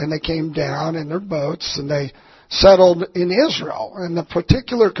Europe and they came down in their boats and they settled in Israel. And the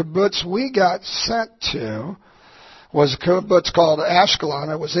particular kibbutz we got sent to was a kibbutz called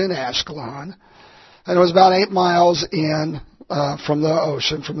Ashkelon. It was in Ashkelon. And it was about 8 miles in from the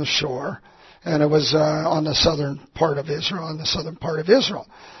ocean, from the shore. And it was on the southern part of Israel,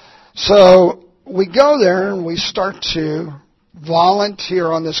 So we go there and we start to volunteer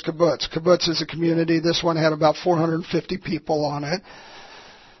on this kibbutz. Kibbutz is a community. This one had about 450 people on it.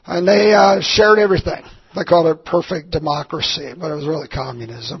 And they shared everything. They called it perfect democracy, but it was really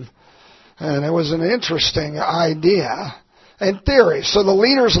communism. And it was an interesting idea and theory. So the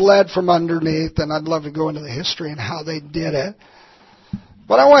leaders led from underneath, and I'd love to go into the history and how they did it.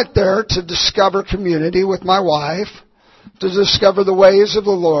 But I went there to discover community with my wife, to discover the ways of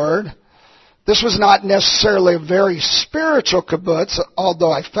the Lord. This was not necessarily a very spiritual kibbutz,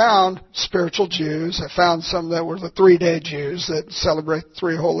 although I found spiritual Jews. I found some that were the 3-day Jews that celebrate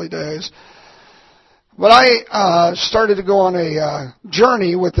 3 holy days. But I started to go on a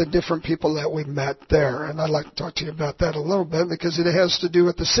journey with the different people that we met there. And I'd like to talk to you about that a little bit because it has to do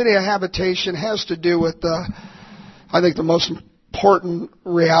with the city of habitation, has to do with, I think, the most important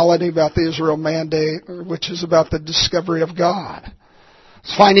reality about the Israel Mandate, which is about the discovery of God.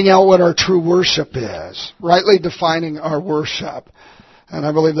 It's finding out what our true worship is, rightly defining our worship. And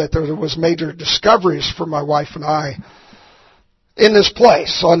I believe that there was major discoveries for my wife and I in this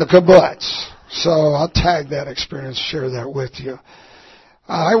place on the kibbutz. So I'll tag that experience, share that with you.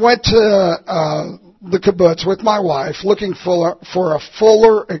 I went to the kibbutz with my wife looking for a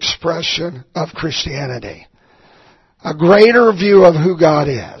fuller expression of Christianity. A greater view of who God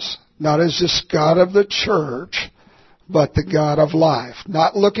is. Not as just God of the church, but the God of life.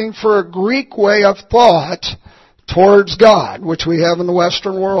 Not looking for a Greek way of thought towards God, which we have in the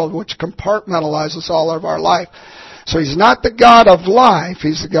Western world, which compartmentalizes all of our life. So He's not the God of life,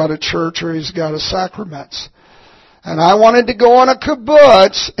 He's the God of church or He's the God of sacraments. And I wanted to go on a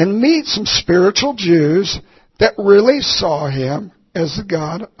kibbutz and meet some spiritual Jews that really saw Him as the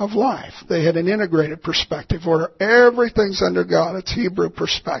God of life. They had an integrated perspective where everything's under God. It's Hebrew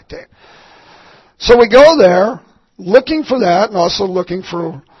perspective. So we go there looking for that and also looking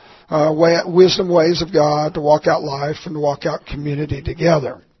for wisdom ways of God to walk out life and to walk out community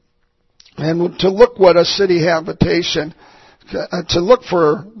together. And to look what a city habitation, to look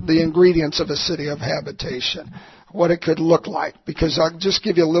for the ingredients of a city of habitation, what it could look like. Because I'll just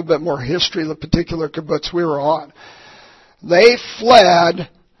give you a little bit more history of the particular kibbutz we were on. They fled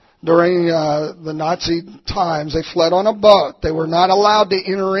during the Nazi times. They fled on a boat. They were not allowed to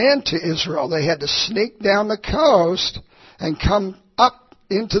enter into Israel. They had to sneak down the coast and come up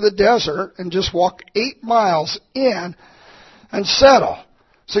into the desert and just walk 8 miles in and settle.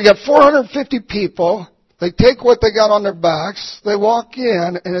 So you got 450 people. They take what they got on their backs. They walk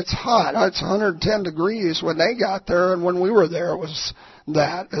in, and it's hot. It's 110 degrees when they got there, and when we were there, it was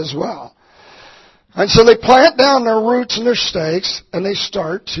that as well. And so they plant down their roots and their stakes, and they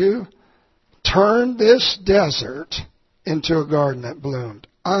start to turn this desert into a garden that bloomed.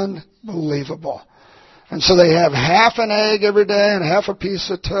 Unbelievable. And so they have half an egg every day and half a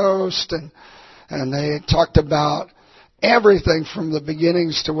piece of toast, and they talked about everything from the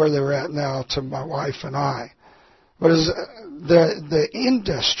beginnings to where they were at now to my wife and I. But as the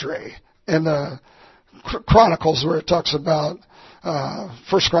industry and the Chronicles where it talks about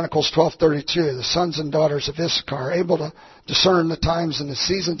 1 Chronicles 12:32, the sons and daughters of Issachar are able to discern the times and the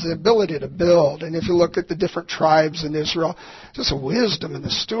seasons, the ability to build. And if you look at the different tribes in Israel, just a wisdom and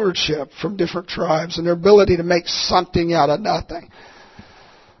the stewardship from different tribes and their ability to make something out of nothing.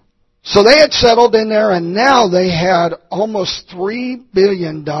 So they had settled in there, and now they had almost $3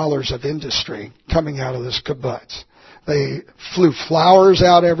 billion of industry coming out of this kibbutz. They flew flowers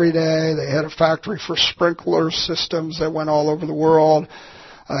out every day. They had a factory for sprinkler systems that went all over the world.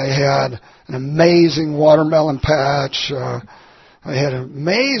 I had an amazing watermelon patch. I had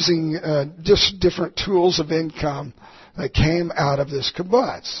amazing, just different tools of income that came out of this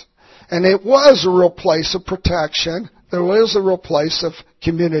kibbutz. And it was a real place of protection. There was a real place of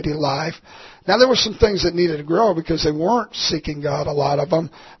community life. Now, there were some things that needed to grow because they weren't seeking God, a lot of them,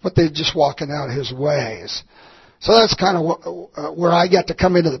 but they were just walking out His ways. So that's kind of where I got to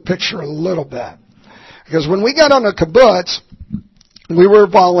come into the picture a little bit. Because when we got on the kibbutz, we were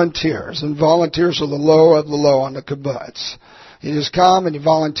volunteers, and volunteers are the low of the low on the kibbutz. You just come and you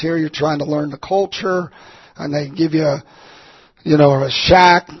volunteer, you're trying to learn the culture, and they give you a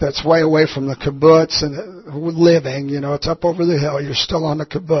shack that's way away from the kibbutz and living, it's up over the hill, you're still on the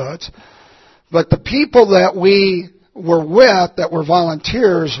kibbutz. But the people that we were with that were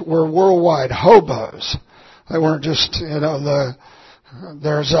volunteers were worldwide hobos. They weren't just,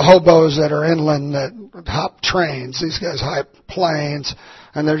 there's hobos that are inland that hop trains. These guys hop planes,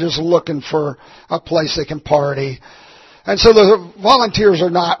 and they're just looking for a place they can party. And so the volunteers are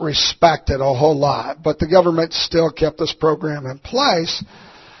not respected a whole lot, but the government still kept this program in place.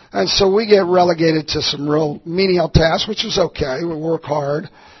 And so we get relegated to some real menial tasks, which is okay. We work hard.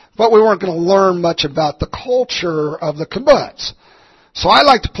 But we weren't going to learn much about the culture of the kibbutz. So I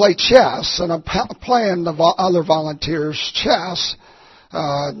like to play chess, and I'm playing the other volunteers chess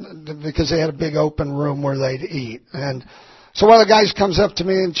because they had a big open room where they'd eat. And so one of the guys comes up to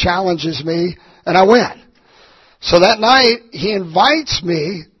me and challenges me, and I win. So that night, he invites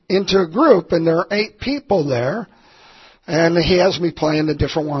me into a group, and there are 8 people there, and he has me playing the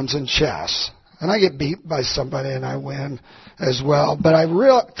different ones in chess. And I get beat by somebody, and I win as well. But I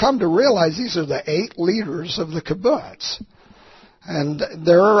come to realize these are the 8 leaders of the kibbutz. And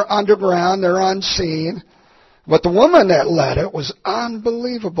they're underground, they're unseen. But the woman that led it was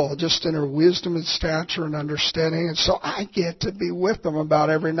unbelievable, just in her wisdom and stature and understanding. And so I get to be with them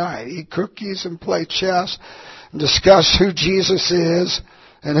about every night, eat cookies and play chess, and discuss who Jesus is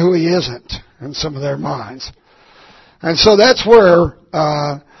and who He isn't in some of their minds. And so that's where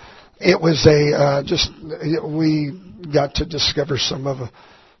it was we got to discover some of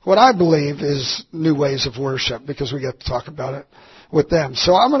what I believe is new ways of worship because we got to talk about it with them.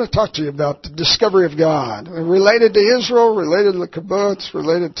 So I'm going to talk to you about the discovery of God. Related to Israel, related to the kibbutz,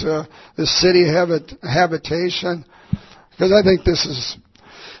 related to the city habitation. Because I think this is,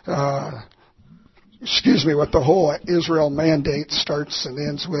 what the whole Israel mandate starts and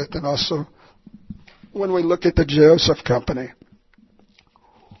ends with. And also when we look at the Joseph Company.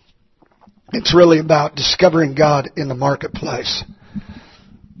 It's really about discovering God in the marketplace.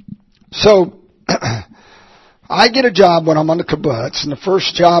 So, I get a job when I'm on the kibbutz, and the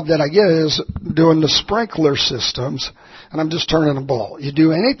first job that I get is doing the sprinkler systems, and I'm just turning a bolt. You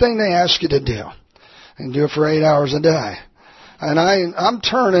do anything they ask you to do, and do it for 8 hours a day. And I'm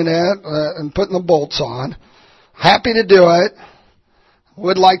turning it and putting the bolts on. Happy to do it.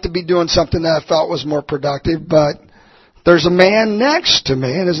 Would like to be doing something that I felt was more productive, but there's a man next to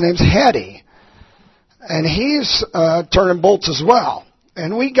me, and his name's Hetty. And he's turning bolts as well.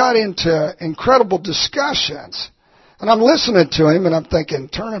 And we got into incredible discussions. And I'm listening to him, and I'm thinking,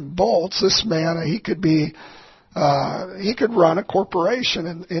 turning bolts, this man, he could run a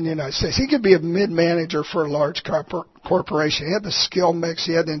corporation in the United States. He could be a mid-manager for a large corporation. He had the skill mix.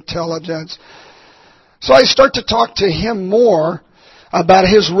 He had the intelligence. So I start to talk to him more about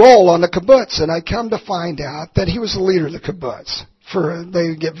his role on the kibbutz, and I come to find out that he was the leader of the kibbutz.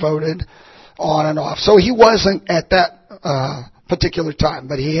 They get voted on and off. So he wasn't at that particular time,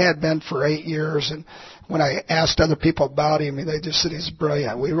 but he had been for 8 years. And when I asked other people about him, they just said he's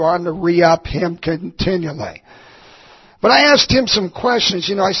brilliant. We wanted to re-up him continually. But I asked him some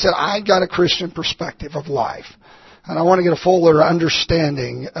questions. I said, I got a Christian perspective of life, and I want to get a fuller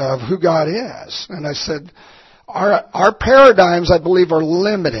understanding of who God is. And I said, Our paradigms, I believe, are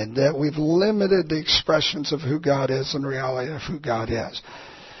limited, that we've limited the expressions of who God is and the reality of who God is.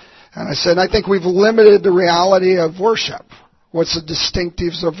 And I said, I think we've limited the reality of worship. What's the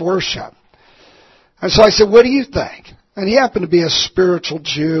distinctives of worship? And so I said, what do you think? And he happened to be a spiritual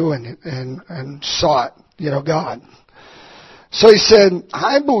Jew and sought, God. So he said,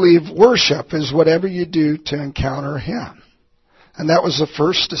 I believe worship is whatever you do to encounter Him. And that was the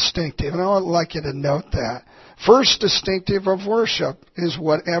first distinctive. And I would like you to note that. First distinctive of worship is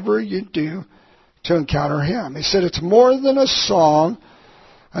whatever you do to encounter Him. He said it's more than a song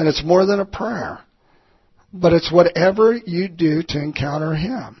and it's more than a prayer, but it's whatever you do to encounter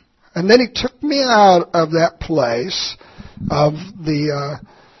Him. And then he took me out of that place of the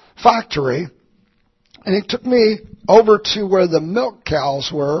factory, And he took me over to where the milk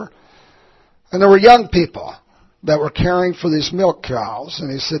cows were, and there were young people that were caring for these milk cows.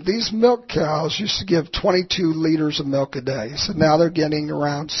 And he said, these milk cows used to give 22 liters of milk a day. He said, now they're getting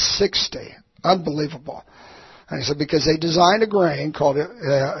around 60. Unbelievable. And he said, because they designed a grain called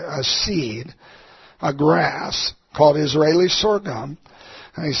a seed, a grass called Israeli sorghum.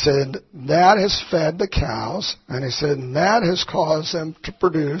 And he said, that has fed the cows. And he said, and that has caused them to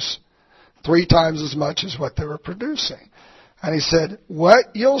produce 3 times as much as what they were producing. And he said, what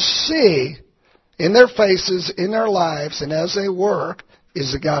you'll see in their faces, in their lives, and as they work,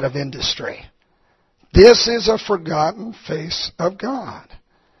 is the God of industry. This is a forgotten face of God.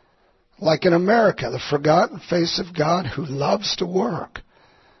 Like in America, the forgotten face of God who loves to work.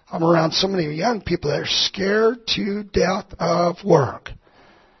 I'm around so many young people that are scared to death of work.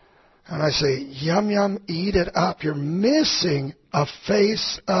 And I say, yum, yum, eat it up. You're missing a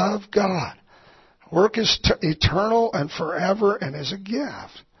face of God. Work is eternal and forever and is a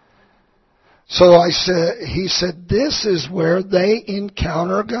gift. So he said, this is where they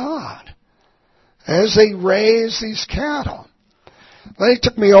encounter God as they raise these cattle. Then he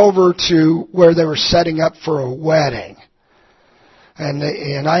took me over to where they were setting up for a wedding.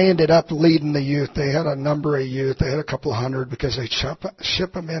 And I ended up leading the youth. They had a number of youth. They had a couple of hundred because they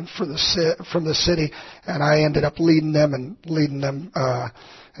ship them in from the city. And I ended up leading them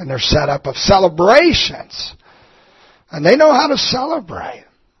in their setup of celebrations. And they know how to celebrate.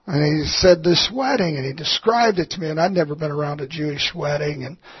 And he said this wedding, and he described it to me, and I'd never been around a Jewish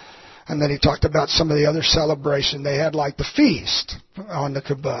wedding. And then he talked about some of the other celebration. They had like the feast on the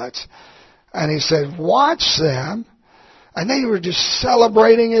kibbutz. And he said, watch them. And they were just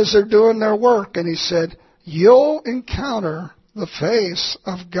celebrating as they're doing their work. And he said, you'll encounter the face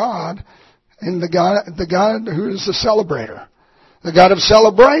of God in the God who is the celebrator, the God of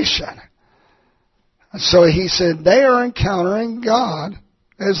celebration. And so he said, they are encountering God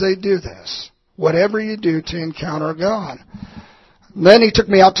as they do this. Whatever you do to encounter God. And then he took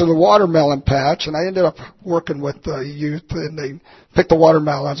me out to the watermelon patch, and I ended up working with the youth, and they picked the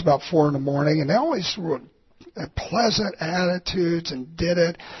watermelons about 4 in the morning, and they always were pleasant attitudes and did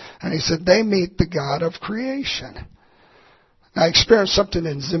it. And he said, they meet the God of creation. I experienced something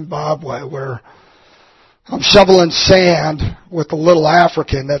in Zimbabwe where I'm shoveling sand with a little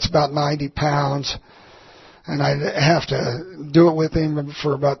African that's about 90 pounds. And I have to do it with him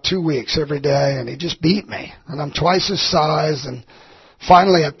for about 2 weeks every day, and he just beat me. And I'm twice his size, and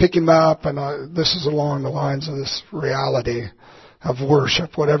finally I pick him up, and this is along the lines of this reality of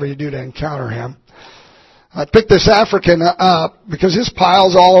worship, whatever you do to encounter him. I picked this African up because his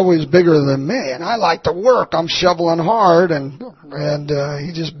pile's always bigger than me, and I like to work. I'm shoveling hard, and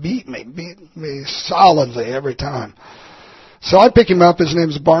he just beat me solidly every time. So I pick him up. His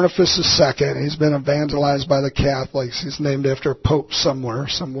name's Barnabas II. He's been evangelized by the Catholics. He's named after a pope somewhere,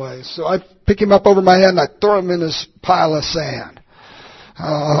 some way. So I pick him up over my head and I throw him in this pile of sand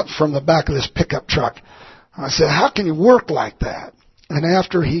from the back of this pickup truck. I said, how can you work like that? And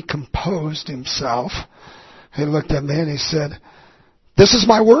after he composed himself, he looked at me and he said, this is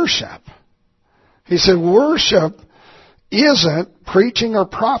my worship. He said, worship isn't preaching or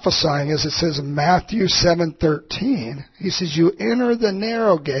prophesying, as it says in Matthew 7:13. He says, you enter the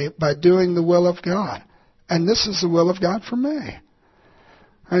narrow gate by doing the will of God. And this is the will of God for me.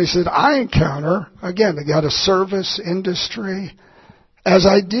 And he said, I encounter, again, the God of service, industry. As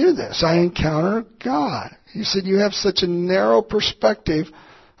I do this, I encounter God. He said, you have such a narrow perspective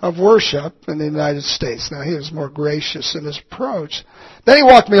of worship in the United States. Now, he was more gracious in his approach. Then he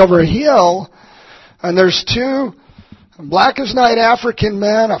walked me over a hill, and there's 2 black as night African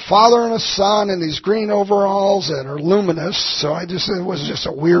men, a father and a son, in these green overalls that are luminous. So it was just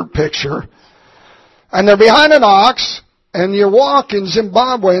a weird picture. And they're behind an ox, and you walk in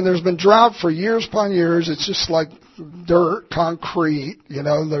Zimbabwe, and there's been drought for years upon years. It's just like dirt, concrete. You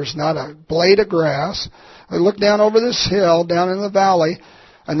know, there's not a blade of grass. I look down over this hill, down in the valley,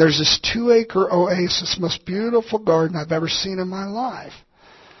 and there's this 2-acre oasis, most beautiful garden I've ever seen in my life.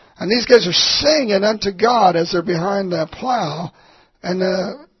 And these guys are singing unto God as they're behind the plow.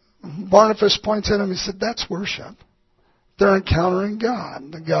 And Barnabas points at him and said, that's worship. They're encountering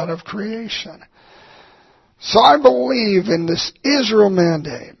God, the God of creation. So I believe in this Israel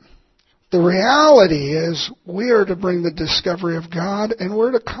mandate. The reality is we are to bring the discovery of God, and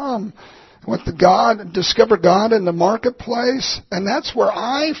we're to come with discover God in the marketplace. And that's where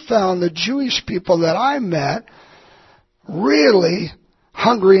I found the Jewish people that I met really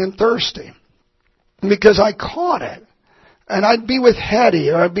hungry and thirsty, because I caught it. And I'd be with Hetty,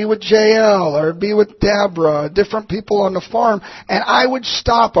 or I'd be with JL, or I'd be with Deborah, different people on the farm, and I would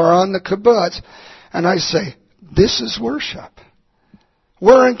stop, or on the kibbutz, And I say, this is worship.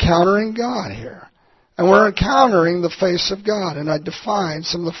 We're encountering God here. And we're encountering the face of God. And I defined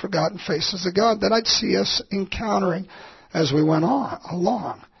some of the forgotten faces of God that I'd see us encountering as we went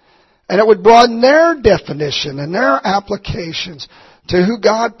along. And it would broaden their definition and their applications to who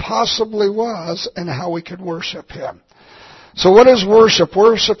God possibly was and how we could worship Him. So what is worship?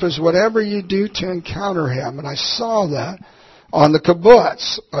 Worship is whatever you do to encounter Him. And I saw that on the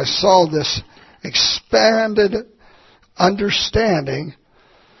kibbutz. I saw this expanded understanding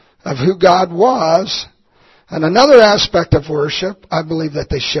of who God was. And another aspect of worship, I believe that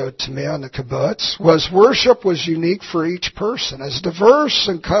they showed to me on the kibbutz, was worship was unique for each person. As diverse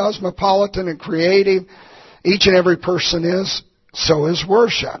and cosmopolitan and creative each and every person is, so is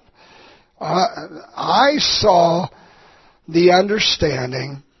worship. I saw the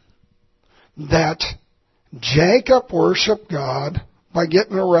understanding that Jacob worshiped God by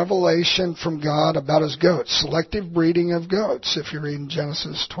getting a revelation from God about his goats, selective breeding of goats, if you read in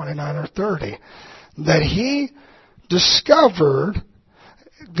Genesis 29 or 30, that he discovered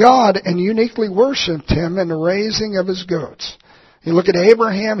God and uniquely worshipped Him in the raising of his goats. You look at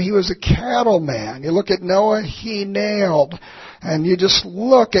Abraham, he was a cattleman. You look at Noah, he nailed. And you just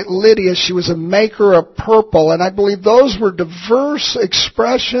look at Lydia, she was a maker of purple. And I believe those were diverse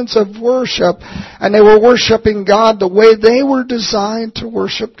expressions of worship. And they were worshiping God the way they were designed to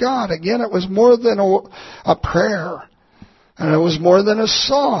worship God. Again, it was more than a prayer. And it was more than a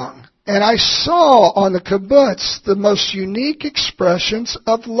song. And I saw on the kibbutz the most unique expressions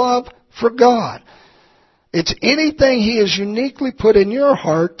of love for God. It's anything He has uniquely put in your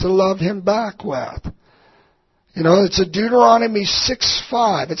heart to love Him back with. You know, it's a Deuteronomy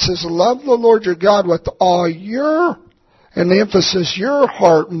 6:5. It says, love the Lord your God with all your, and the emphasis, your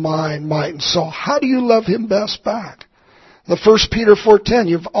heart, mind, might, and soul. How do you love Him best back? The 1 Peter 4:10,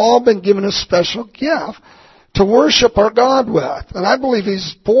 you've all been given a special gift to worship our God with. And I believe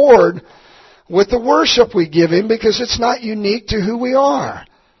He's bored with the worship we give Him because it's not unique to who we are.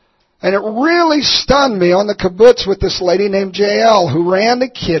 And it really stunned me on the kibbutz with this lady named Jael who ran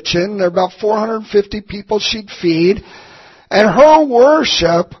the kitchen. There are about 450 people she'd feed. And her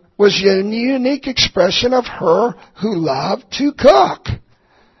worship was a unique expression of her who loved to cook.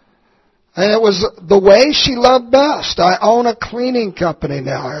 And it was the way she loved best. I own a cleaning company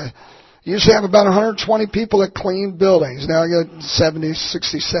now. I usually have about 120 people that clean buildings. Now I got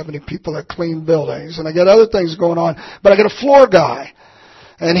 60, 70 people that clean buildings. And I got other things going on. But I got a floor guy.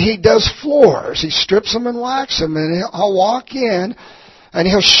 And he does floors. He strips them and waxes them. And I'll walk in, and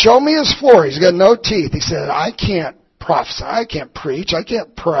he'll show me his floor. He's got no teeth. He said, I can't prophesy. I can't preach. I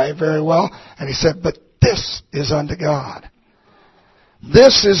can't pray very well. And he said, but this is unto God.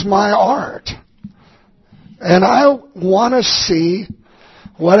 This is my art. And I want to see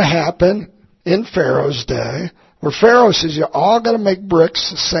what happened in Pharaoh's day, where Pharaoh says, you all got to make bricks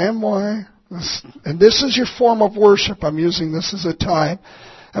the same way. And this is your form of worship. I'm using this as a type.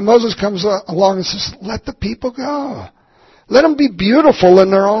 And Moses comes along and says, let the people go. Let them be beautiful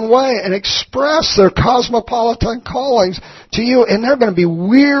in their own way and express their cosmopolitan callings to you. And they're going to be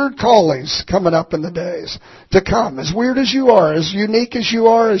weird callings coming up in the days to come. As weird as you are, as unique as you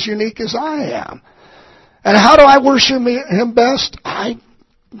are, as unique as I am. And how do I worship Him best? I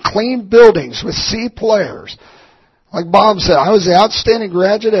clean buildings with C players. Like Bob said, I was the outstanding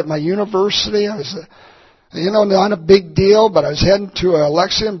graduate at my university. I was, not a big deal, but I was heading to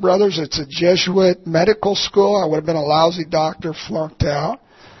Alexian Brothers. It's a Jesuit medical school. I would have been a lousy doctor, flunked out.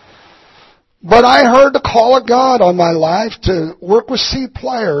 But I heard the call of God on my life to work with C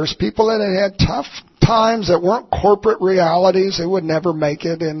players, people that had tough times that weren't corporate realities. They would never make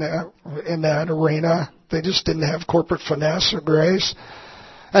it in that arena. They just didn't have corporate finesse or grace.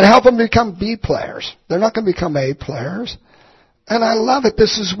 And help them become B players. They're not going to become A players. And I love it.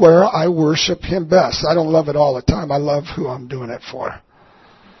 This is where I worship Him best. I don't love it all the time. I love who I'm doing it for.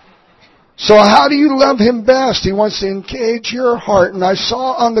 So how do you love Him best? He wants to engage your heart. And I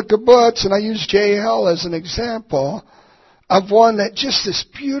saw on the kibbutz, and I used Jael as an example of one that just this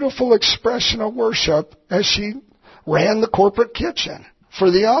beautiful expression of worship as she ran the corporate kitchen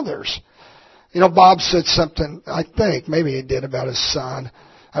for the others. You know, Bob said something, I think, maybe he did, about his son.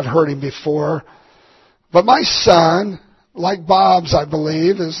 I've heard him before. But my son, like Bob's, I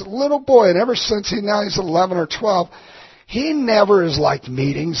believe, is a little boy. And ever since he's 11 or 12, he never has liked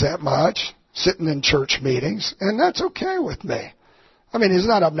meetings that much, sitting in church meetings. And that's okay with me. I mean, he's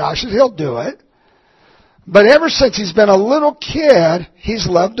not obnoxious. He'll do it. But ever since he's been a little kid, he's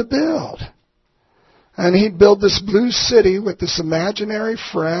loved to build. And he'd build this blue city with this imaginary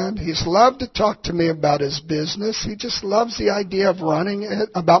friend. He's loved to talk to me about his business. He just loves the idea of running it,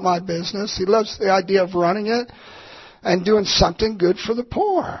 about my business. He loves the idea of running it and doing something good for the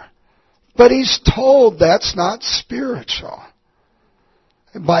poor. But he's told that's not spiritual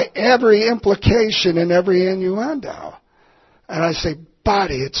by every implication and every innuendo. And I say,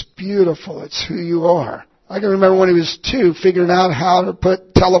 buddy, it's beautiful. It's who you are. I can remember when he was 2, figuring out how to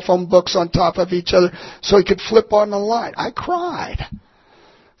put telephone books on top of each other so he could flip on the light. I cried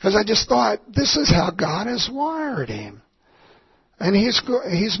because I just thought, this is how God has wired him. And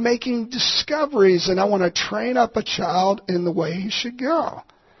he's making discoveries, and I want to train up a child in the way he should go.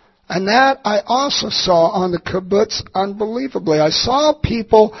 And that I also saw on the kibbutz unbelievably. I saw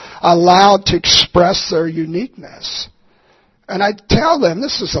people allowed to express their uniqueness. And I tell them,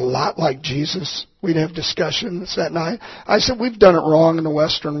 this is a lot like Jesus. We'd have discussions that night. I said, we've done it wrong in the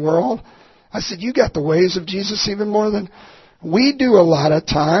Western world. I said, you got the ways of Jesus even more than we do a lot of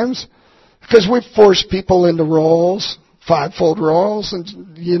times, because we force people into roles, 5-fold roles, and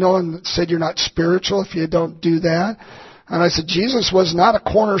and said you're not spiritual if you don't do that. And I said, Jesus was not a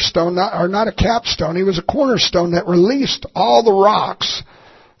cornerstone, not a capstone. He was a cornerstone that released all the rocks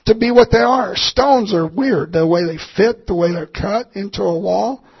to be what they are. Stones are weird, the way they fit, the way they're cut into a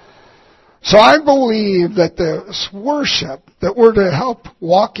wall. So I believe that this worship that we're to help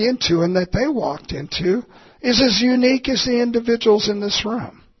walk into and that they walked into is as unique as the individuals in this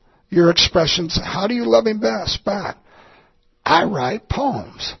room. Your expressions, how do you love him best? Back. I write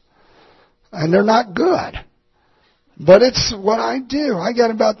poems. And they're not good. But it's what I do. I got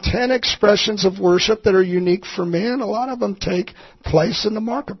about 10 expressions of worship that are unique for me, and a lot of them take place in the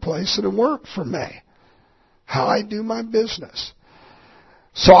marketplace and work for me. How I do my business.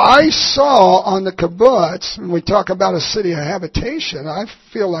 So I saw on the kibbutz, when we talk about a city of habitation, I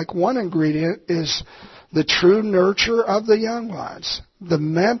feel like one ingredient is the true nurture of the young ones, the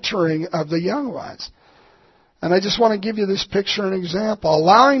mentoring of the young ones. And I just want to give you this picture and example,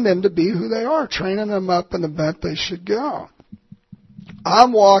 allowing them to be who they are, training them up in the bent they should go.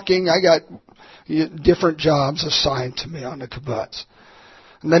 I'm walking, I got different jobs assigned to me on the kibbutz.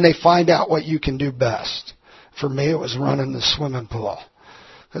 And then they find out what you can do best. For me, it was running the swimming pool.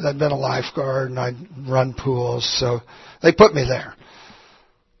 Because I'd been a lifeguard and I'd run pools, so they put me there.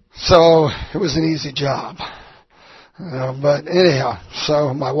 So it was an easy job. But anyhow,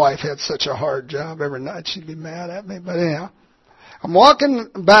 so my wife had such a hard job every night, she'd be mad at me. But anyhow, I'm walking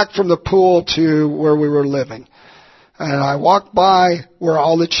back from the pool to where we were living. And I walk by where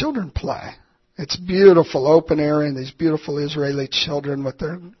all the children play. It's beautiful open area and these beautiful Israeli children with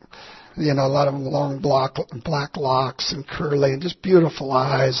their, a lot of them long black locks and curly and just beautiful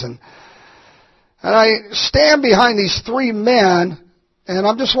eyes. And I stand behind these 3 men and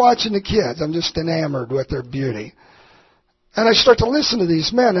I'm just watching the kids. I'm just enamored with their beauty. And I start to listen to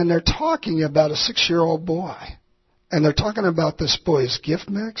these men, and they're talking about a 6-year-old boy. And they're talking about this boy's gift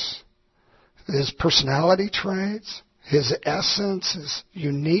mix, his personality traits, his essence, his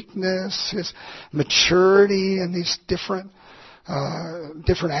uniqueness, his maturity, and these different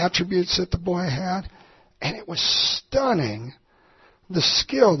attributes that the boy had. And it was stunning, the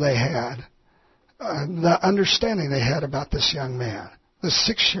skill they had, the understanding they had about this young man, the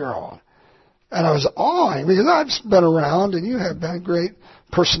 6-year-old. And I was awing because I've been around, and you have been great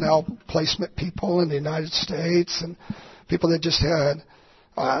personnel placement people in the United States and people that just had,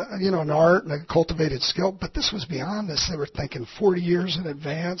 an art and a cultivated skill. But this was beyond this. They were thinking 40 years in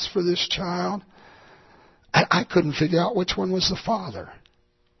advance for this child. And I couldn't figure out which one was the father.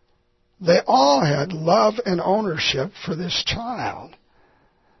 They all had love and ownership for this child.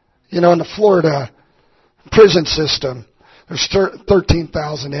 In the Florida prison system, there's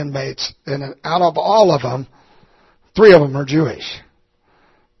 13,000 inmates, and out of all of them, 3 of them are Jewish.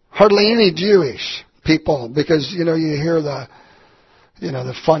 Hardly any Jewish people, because, you hear the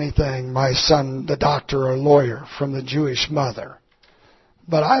funny thing, my son, the doctor or lawyer from the Jewish mother.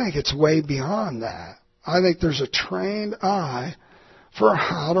 But I think it's way beyond that. I think there's a trained eye for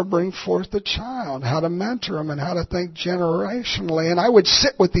how to bring forth the child, how to mentor them, and how to think generationally. And I would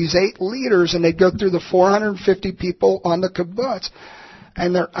sit with these 8 leaders, and they'd go through the 450 people on the kibbutz,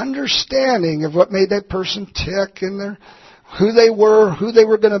 and their understanding of what made that person tick, and who they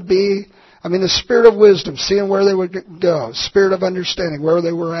were going to be. I mean, the spirit of wisdom, seeing where they would go, spirit of understanding, where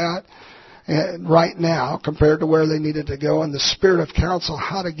they were at right now compared to where they needed to go, and the spirit of counsel,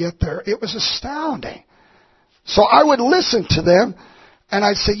 how to get there. It was astounding. So I would listen to them. And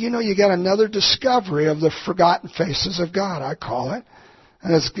I'd say, you got another discovery of the forgotten faces of God, I call it.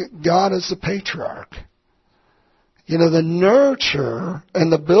 And it's God as the patriarch. the nurturer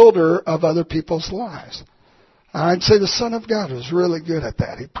and the builder of other people's lives. I'd say the Son of God was really good at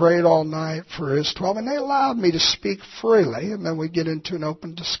that. He prayed all night for his 12, and they allowed me to speak freely, and then we get into an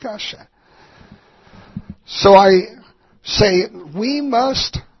open discussion. So I say we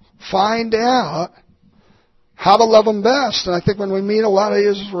must find out how to love them best. And I think when we meet a lot of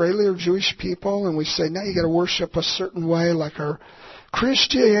Israeli or Jewish people and we say, now you got to worship a certain way, like our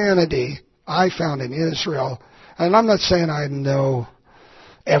Christianity I found in Israel. And I'm not saying I know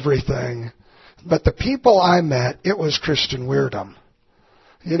everything, but the people I met, it was Christian weirdom.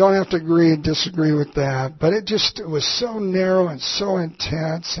 You don't have to agree and disagree with that, but it was so narrow and so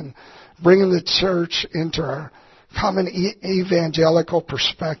intense, and bringing the church into our common evangelical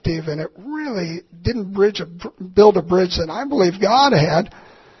perspective, and it really didn't build a bridge that I believe God had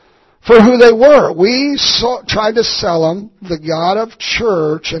for who they were. We tried to sell them the God of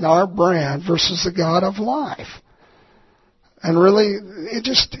church and our brand versus the God of life. And really, it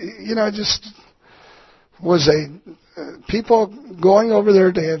just was people going over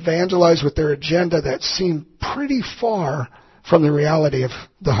there to evangelize with their agenda that seemed pretty far from the reality of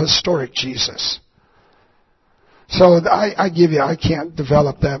the historic Jesus. So I give you, I can't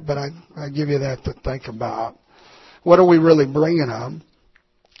develop that, but I give you that to think about. What are we really bringing them?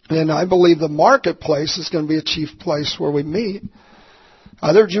 And I believe the marketplace is going to be a chief place where we meet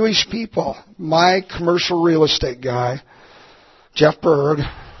other Jewish people. My commercial real estate guy, Jeff Berg,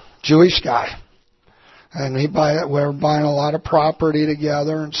 Jewish guy. And we're buying a lot of property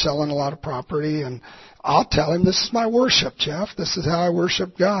together and selling a lot of property. And I'll tell him, this is my worship, Jeff. This is how I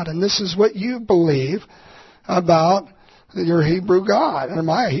worship God. And this is what you believe about your Hebrew God, or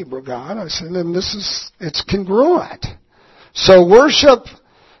my Hebrew God. I said, and it's congruent. So worship,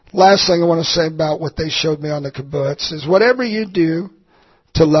 last thing I want to say about what they showed me on the kibbutz is whatever you do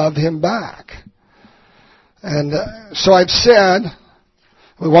to love him back. And so I've said,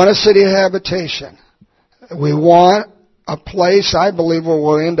 we want a city of habitation. We want a place, I believe, where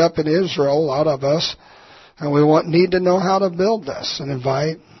we'll end up in Israel, a lot of us, and we need to know how to build this and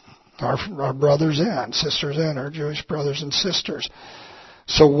invite our brothers in, sisters in, our Jewish brothers and sisters.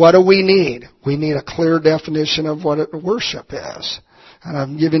 So what do we need? We need a clear definition of what worship is. And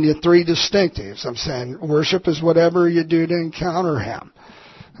I'm giving you three distinctives. I'm saying worship is whatever you do to encounter him.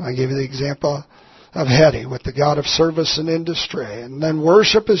 And I give you the example of Hetty with the God of service and industry. And then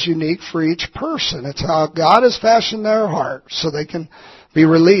worship is unique for each person. It's how God has fashioned their heart so they can be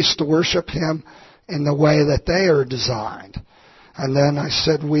released to worship him in the way that they are designed. And then I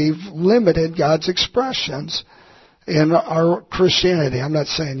said we've limited God's expressions in our Christianity. I'm not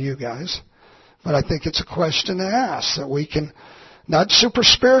saying you guys, but I think it's a question to ask, that we can not super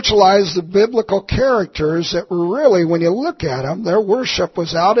spiritualize the biblical characters that were really, when you look at them, their worship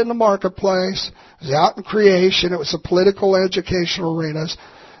was out in the marketplace, it was out in creation, it was the political, educational arenas.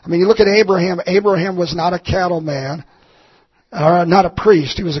 I mean, you look at Abraham. Abraham was not a cattleman, or not a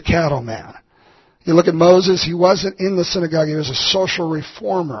priest, he was a cattleman. You look at Moses, he wasn't in the synagogue, he was a social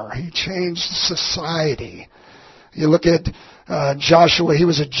reformer. He changed society. You look at Joshua, he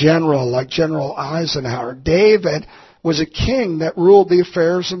was a general, like General Eisenhower. David was a king that ruled the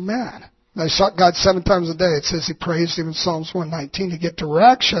affairs of men. They sought God 7 times a day. It says he praised him in Psalms 119 to get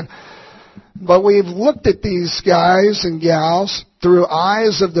direction. But we've looked at these guys and gals through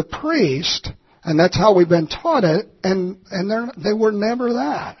eyes of the priest, and that's how we've been taught it, and they were never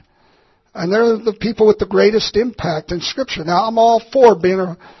that. And they're the people with the greatest impact in Scripture. Now, I'm all for being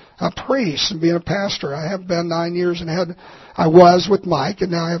a priest and being a pastor. I have been 9 years, and I was with Mike,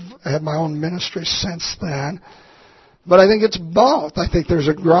 and now I have my own ministry since then. But I think it's both. I think there's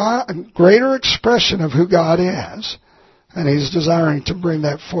a greater expression of who God is, and he's desiring to bring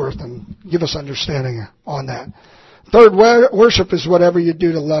that forth and give us understanding on that. Third, worship is whatever you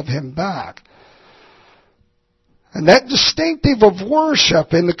do to love him back. And that distinctive of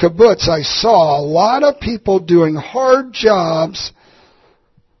worship in the kibbutz, I saw a lot of people doing hard jobs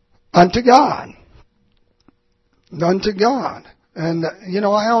unto God. Unto God. And,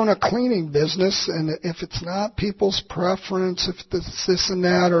 I own a cleaning business, and if it's not people's preference, if it's this and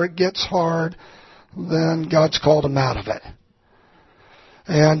that, or it gets hard, then God's called them out of it.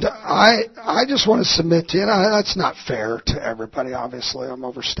 And I just want to submit to you, and that's not fair to everybody, obviously. I'm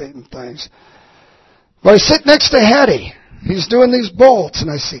overstating things. But I sit next to Hetty. He's doing these bolts,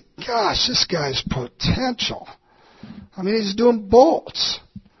 and I say, gosh, this guy's potential. I mean, he's doing bolts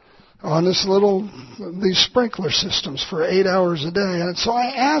on these sprinkler systems for 8 hours a day. And so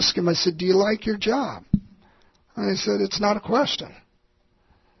I asked him, I said, do you like your job? And he said, it's not a question.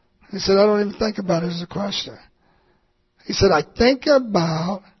 He said, I don't even think about it as a question. He said, I think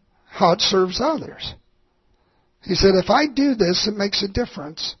about how it serves others. He said, if I do this, it makes a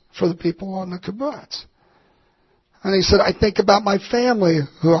difference for the people on the kibbutz. And he said, I think about my family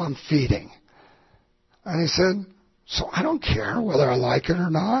who I'm feeding. And he said, so I don't care whether I like it or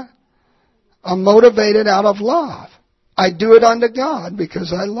not. I'm motivated out of love. I do it unto God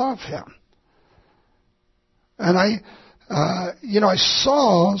because I love Him. And I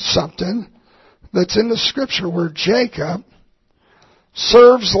saw something that's in the Scripture where Jacob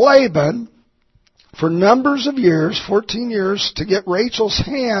serves Laban for numbers of years, 14 years, to get Rachel's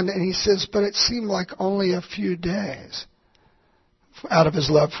hand, and he says, but it seemed like only a few days out of his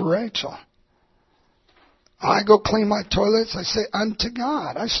love for Rachel. I go clean my toilets, I say, unto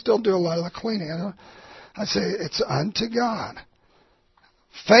God. I still do a lot of the cleaning. I say, it's unto God.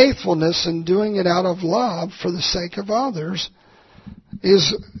 Faithfulness in doing it out of love for the sake of others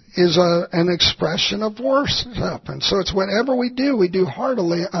is an expression of worship. And so it's whatever we do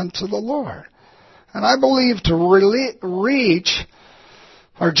heartily unto the Lord. And I believe to really reach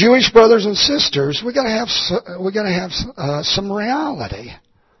our Jewish brothers and sisters, we got to have some reality.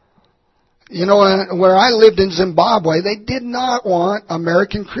 You know, where I lived in Zimbabwe, they did not want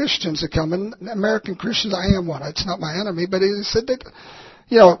American Christians to come in. American Christians, I am one. It's not my enemy, but he said that,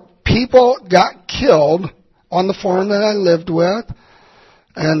 you know, people got killed on the farm that I lived with.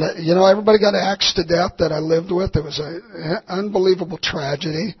 And, you know, everybody got axed to death that I lived with. It was an unbelievable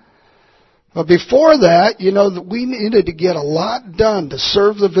tragedy. But before that, you know, we needed to get a lot done to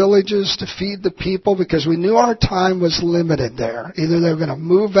serve the villages, to feed the people, because we knew our time was limited there. Either they were going to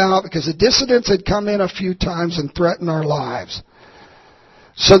move out, because the dissidents had come in a few times and threatened our lives.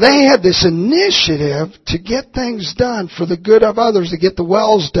 So they had this initiative to get things done for the good of others, to get the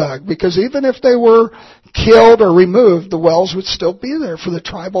wells dug, because even if they were killed or removed, the wells would still be there for the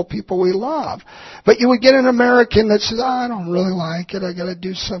tribal people we love. But you would get an American that says, I don't really like it, I got to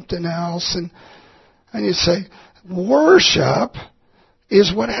do something else. And you say, worship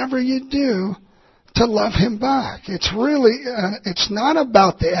is whatever you do to love Him back. It's really, it's not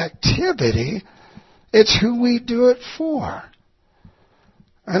about the activity, it's who we do it for.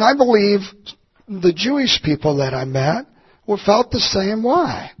 And I believe the Jewish people that I met felt the same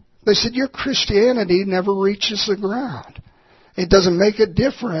way. They said, your Christianity never reaches the ground. It doesn't make a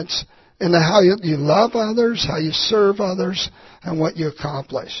difference in how you love others, how you serve others, and what you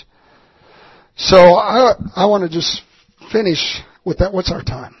accomplish. So I want to just finish with that. What's our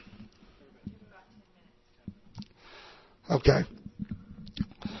time? Okay.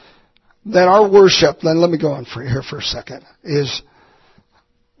 That our worship, then let me go on here for a second, is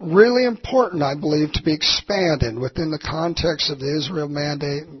really important, I believe, to be expanded within the context of the Israel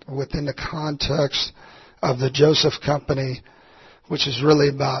Mandate, within the context of the Joseph Company, which is really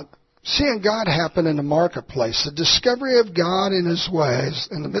about seeing God happen in the marketplace, the discovery of God in His ways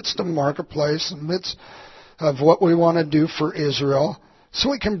in the midst of the marketplace, in the midst of what we want to do for Israel, so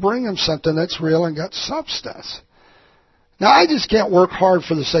we can bring Him something that's real and got substance. Now, I just can't work hard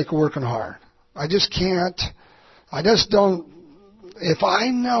for the sake of working hard. I just can't. I just don't. If I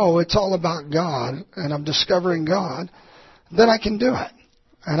know it's all about God and I'm discovering God, then I can do it.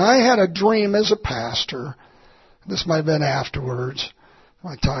 And I had a dream as a pastor. This might have been afterwards.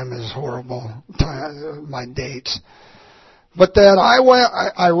 My time is horrible, my dates. But that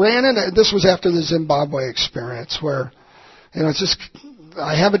I ran into, this was after the Zimbabwe experience where, you know, it's just,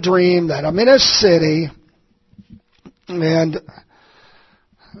 I have a dream that I'm in a city and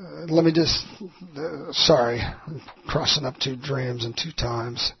let me just, sorry, I'm crossing up two dreams in two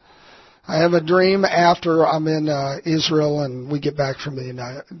times. I have a dream after I'm in Israel and we get back from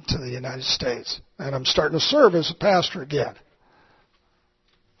to the United States. And I'm starting to serve as a pastor again.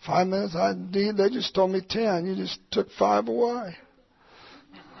 5 minutes? They just told me 10. You just took 5 away.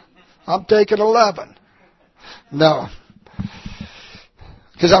 I'm taking 11. No.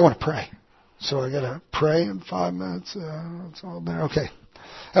 Because I want to pray. So I got to pray in 5 minutes. It's all there. Okay.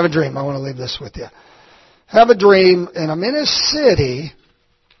 Have a dream. I want to leave this with you. Have a dream, and I'm in a city,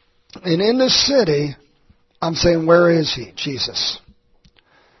 and in the city, I'm saying, where is He? Jesus.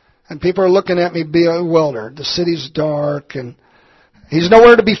 And people are looking at me bewildered. The city's dark, and He's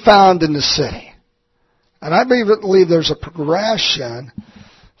nowhere to be found in the city. And I believe there's a progression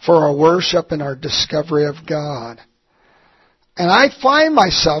for our worship and our discovery of God. And I find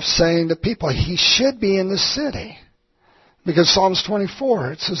myself saying to people, He should be in the city. Because Psalms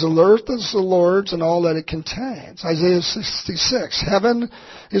 24, it says, the earth is the Lord's and all that it contains. Isaiah 66, heaven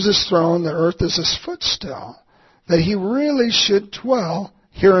is His throne, the earth is His footstool. That He really should dwell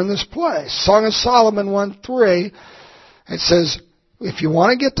here in this place. Song of Solomon 1:3, it says, if you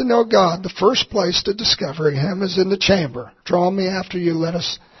want to get to know God, the first place to discover Him is in the chamber. Draw me after you, let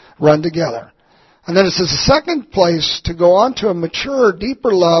us run together. And then it says the second place to go on to a mature,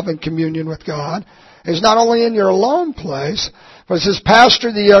 deeper love and communion with God is not only in your alone place, but it says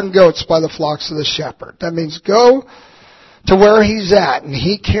pasture the young goats by the flocks of the shepherd. That means go to where he's at, and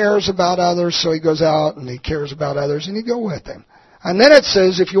he cares about others, so he goes out and he cares about others, and you go with him. And then it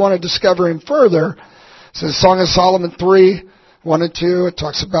says, if you want to discover him further, it says Song of Solomon 3, 1 and 2, it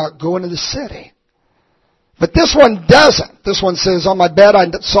talks about going to the city. But this one doesn't. This one says, on my bed I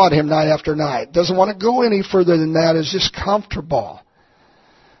sought him night after night. Doesn't want to go any further than that. It's just comfortable.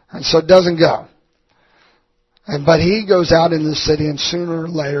 And so it doesn't go. But he goes out into the city, and sooner or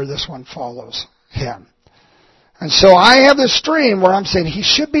later this one follows him. And so I have this dream where I'm saying he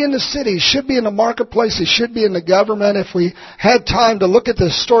should be in the city, he should be in the marketplace, he should be in the government. If we had time to look at the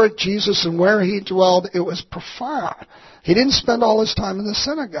historic Jesus and where he dwelled, it was profound. He didn't spend all his time in the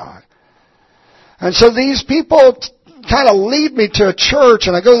synagogue. And so these people kind of lead me to a church,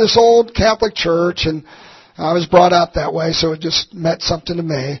 and I go to this old Catholic church, and I was brought up that way, so it just meant something to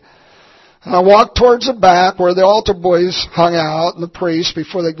me. And I walk towards the back where the altar boys hung out and the priests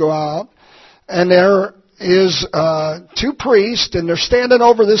before they go out. And there is two priests, and they're standing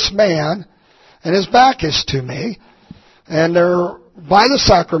over this man, and his back is to me. And they're by the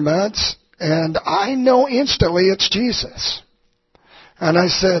sacraments, and I know instantly it's Jesus. And I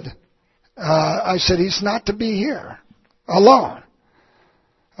said, he's not to be here alone.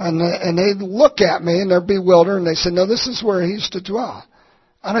 And they look at me, and they're bewildered, and they said, no, this is where he's to dwell.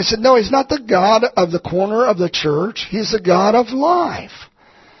 And I said, no, he's not the God of the corner of the church. He's the God of life.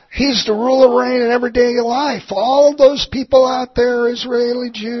 He's the ruler, reign in everyday life. All those people out there,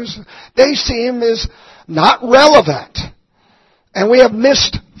 Israeli Jews, they see him as not relevant. And we have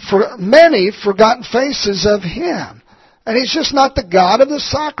missed for many forgotten faces of him. And he's just not the God of the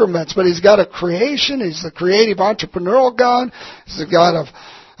sacraments, but he's got a creation. He's the creative entrepreneurial God. He's the God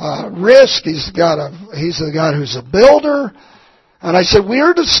of risk. He's the God who's a builder. And I said,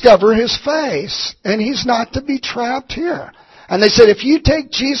 we're to discover his face, and he's not to be trapped here. And they said, if you take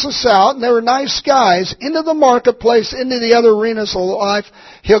Jesus out, and they were nice guys, into the marketplace, into the other arenas of life,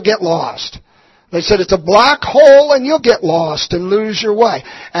 he'll get lost. They said, it's a black hole, and you'll get lost and lose your way.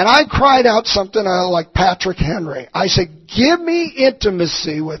 And I cried out something like Patrick Henry. I said, give me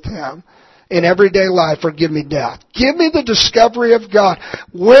intimacy with him in everyday life, or give me death. Give me the discovery of God,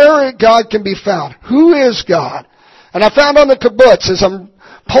 where God can be found. Who is God? And I found on the kibbutz, as I'm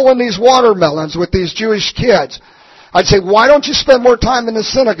pulling these watermelons with these Jewish kids, I'd say, why don't you spend more time in the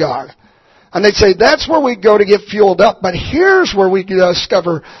synagogue? And they'd say, that's where we go to get fueled up, but here's where we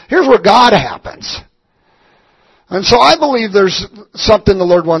discover, here's where God happens. And so I believe there's something the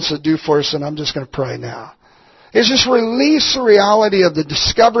Lord wants to do for us, and I'm just going to pray now. Is just release the reality of the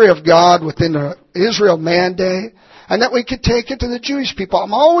discovery of God within the Israel mandate, and that we could take it to the Jewish people.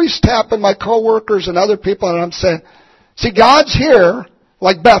 I'm always tapping my coworkers and other people, and I'm saying, see, God's here,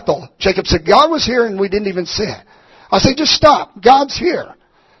 like Bethel. Jacob said, God was here and we didn't even see it. I say, just stop. God's here.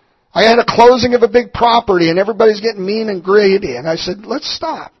 I had a closing of a big property and everybody's getting mean and greedy. And I said, let's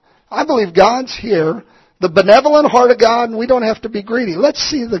stop. I believe God's here, the benevolent heart of God, and we don't have to be greedy. Let's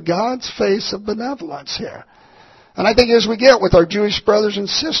see the God's face of benevolence here. And I think as we get with our Jewish brothers and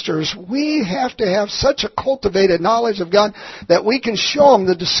sisters, we have to have such a cultivated knowledge of God that we can show them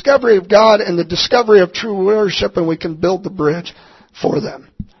the discovery of God and the discovery of true worship, and we can build the bridge for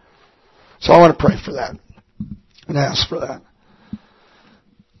them. So I want to pray for that and ask for that.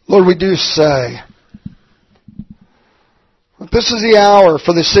 Lord, we do say this is the hour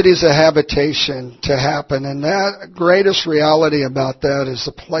for the cities of habitation to happen, and that greatest reality about that is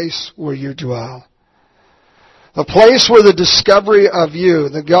the place where you dwell. The place where the discovery of you,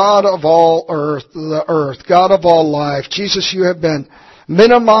 the God of all earth, the earth, God of all life. Jesus, you have been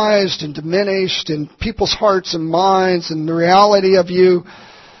minimized and diminished in people's hearts and minds, and the reality of you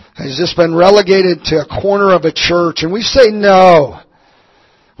has just been relegated to a corner of a church. And we say no.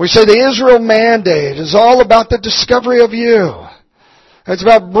 We say the Israel mandate is all about the discovery of you. It's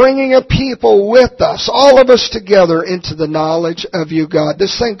about bringing a people with us, all of us together, into the knowledge of you, God.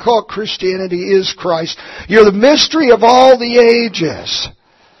 This thing called Christianity is Christ. You're the mystery of all the ages.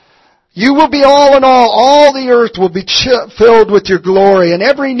 You will be all in all. All the earth will be filled with your glory, and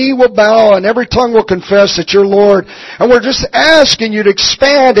every knee will bow and every tongue will confess that you're Lord. And we're just asking you to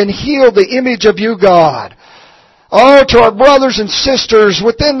expand and heal the image of you, God. Oh, to our brothers and sisters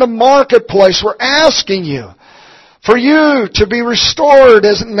within the marketplace, we're asking you for you to be restored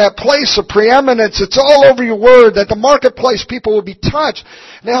as in that place of preeminence. It's all over your word that the marketplace people will be touched.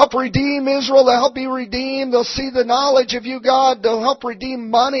 They'll help redeem Israel. They'll help be redeemed. They'll see the knowledge of you, God. They'll help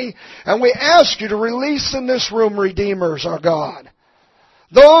redeem money. And we ask you to release in this room redeemers, our God.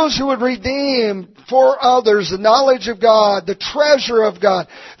 Those who would redeem for others the knowledge of God, the treasure of God,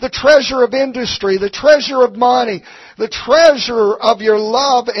 the treasure of industry, the treasure of money, the treasure of your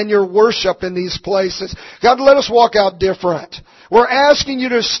love and your worship in these places. God, let us walk out different. We're asking you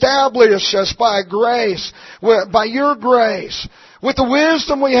to establish us by grace, by your grace, with the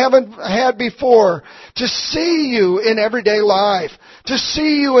wisdom we haven't had before, to see you in everyday life, to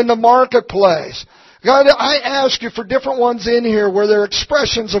see you in the marketplace. God, I ask you for different ones in here where their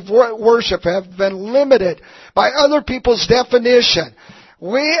expressions of worship have been limited by other people's definition.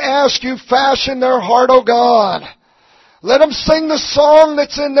 We ask you, fashion their heart, O God. Let them sing the song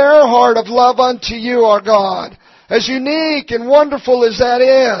that's in their heart of love unto you, our God. As unique and wonderful as that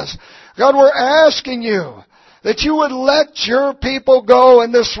is. God, we're asking you that you would let your people go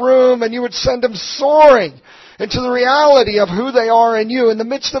in this room and you would send them soaring into the reality of who they are in you, in the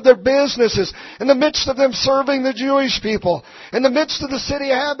midst of their businesses, in the midst of them serving the Jewish people, in the midst of the city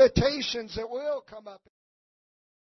habitations that will come up.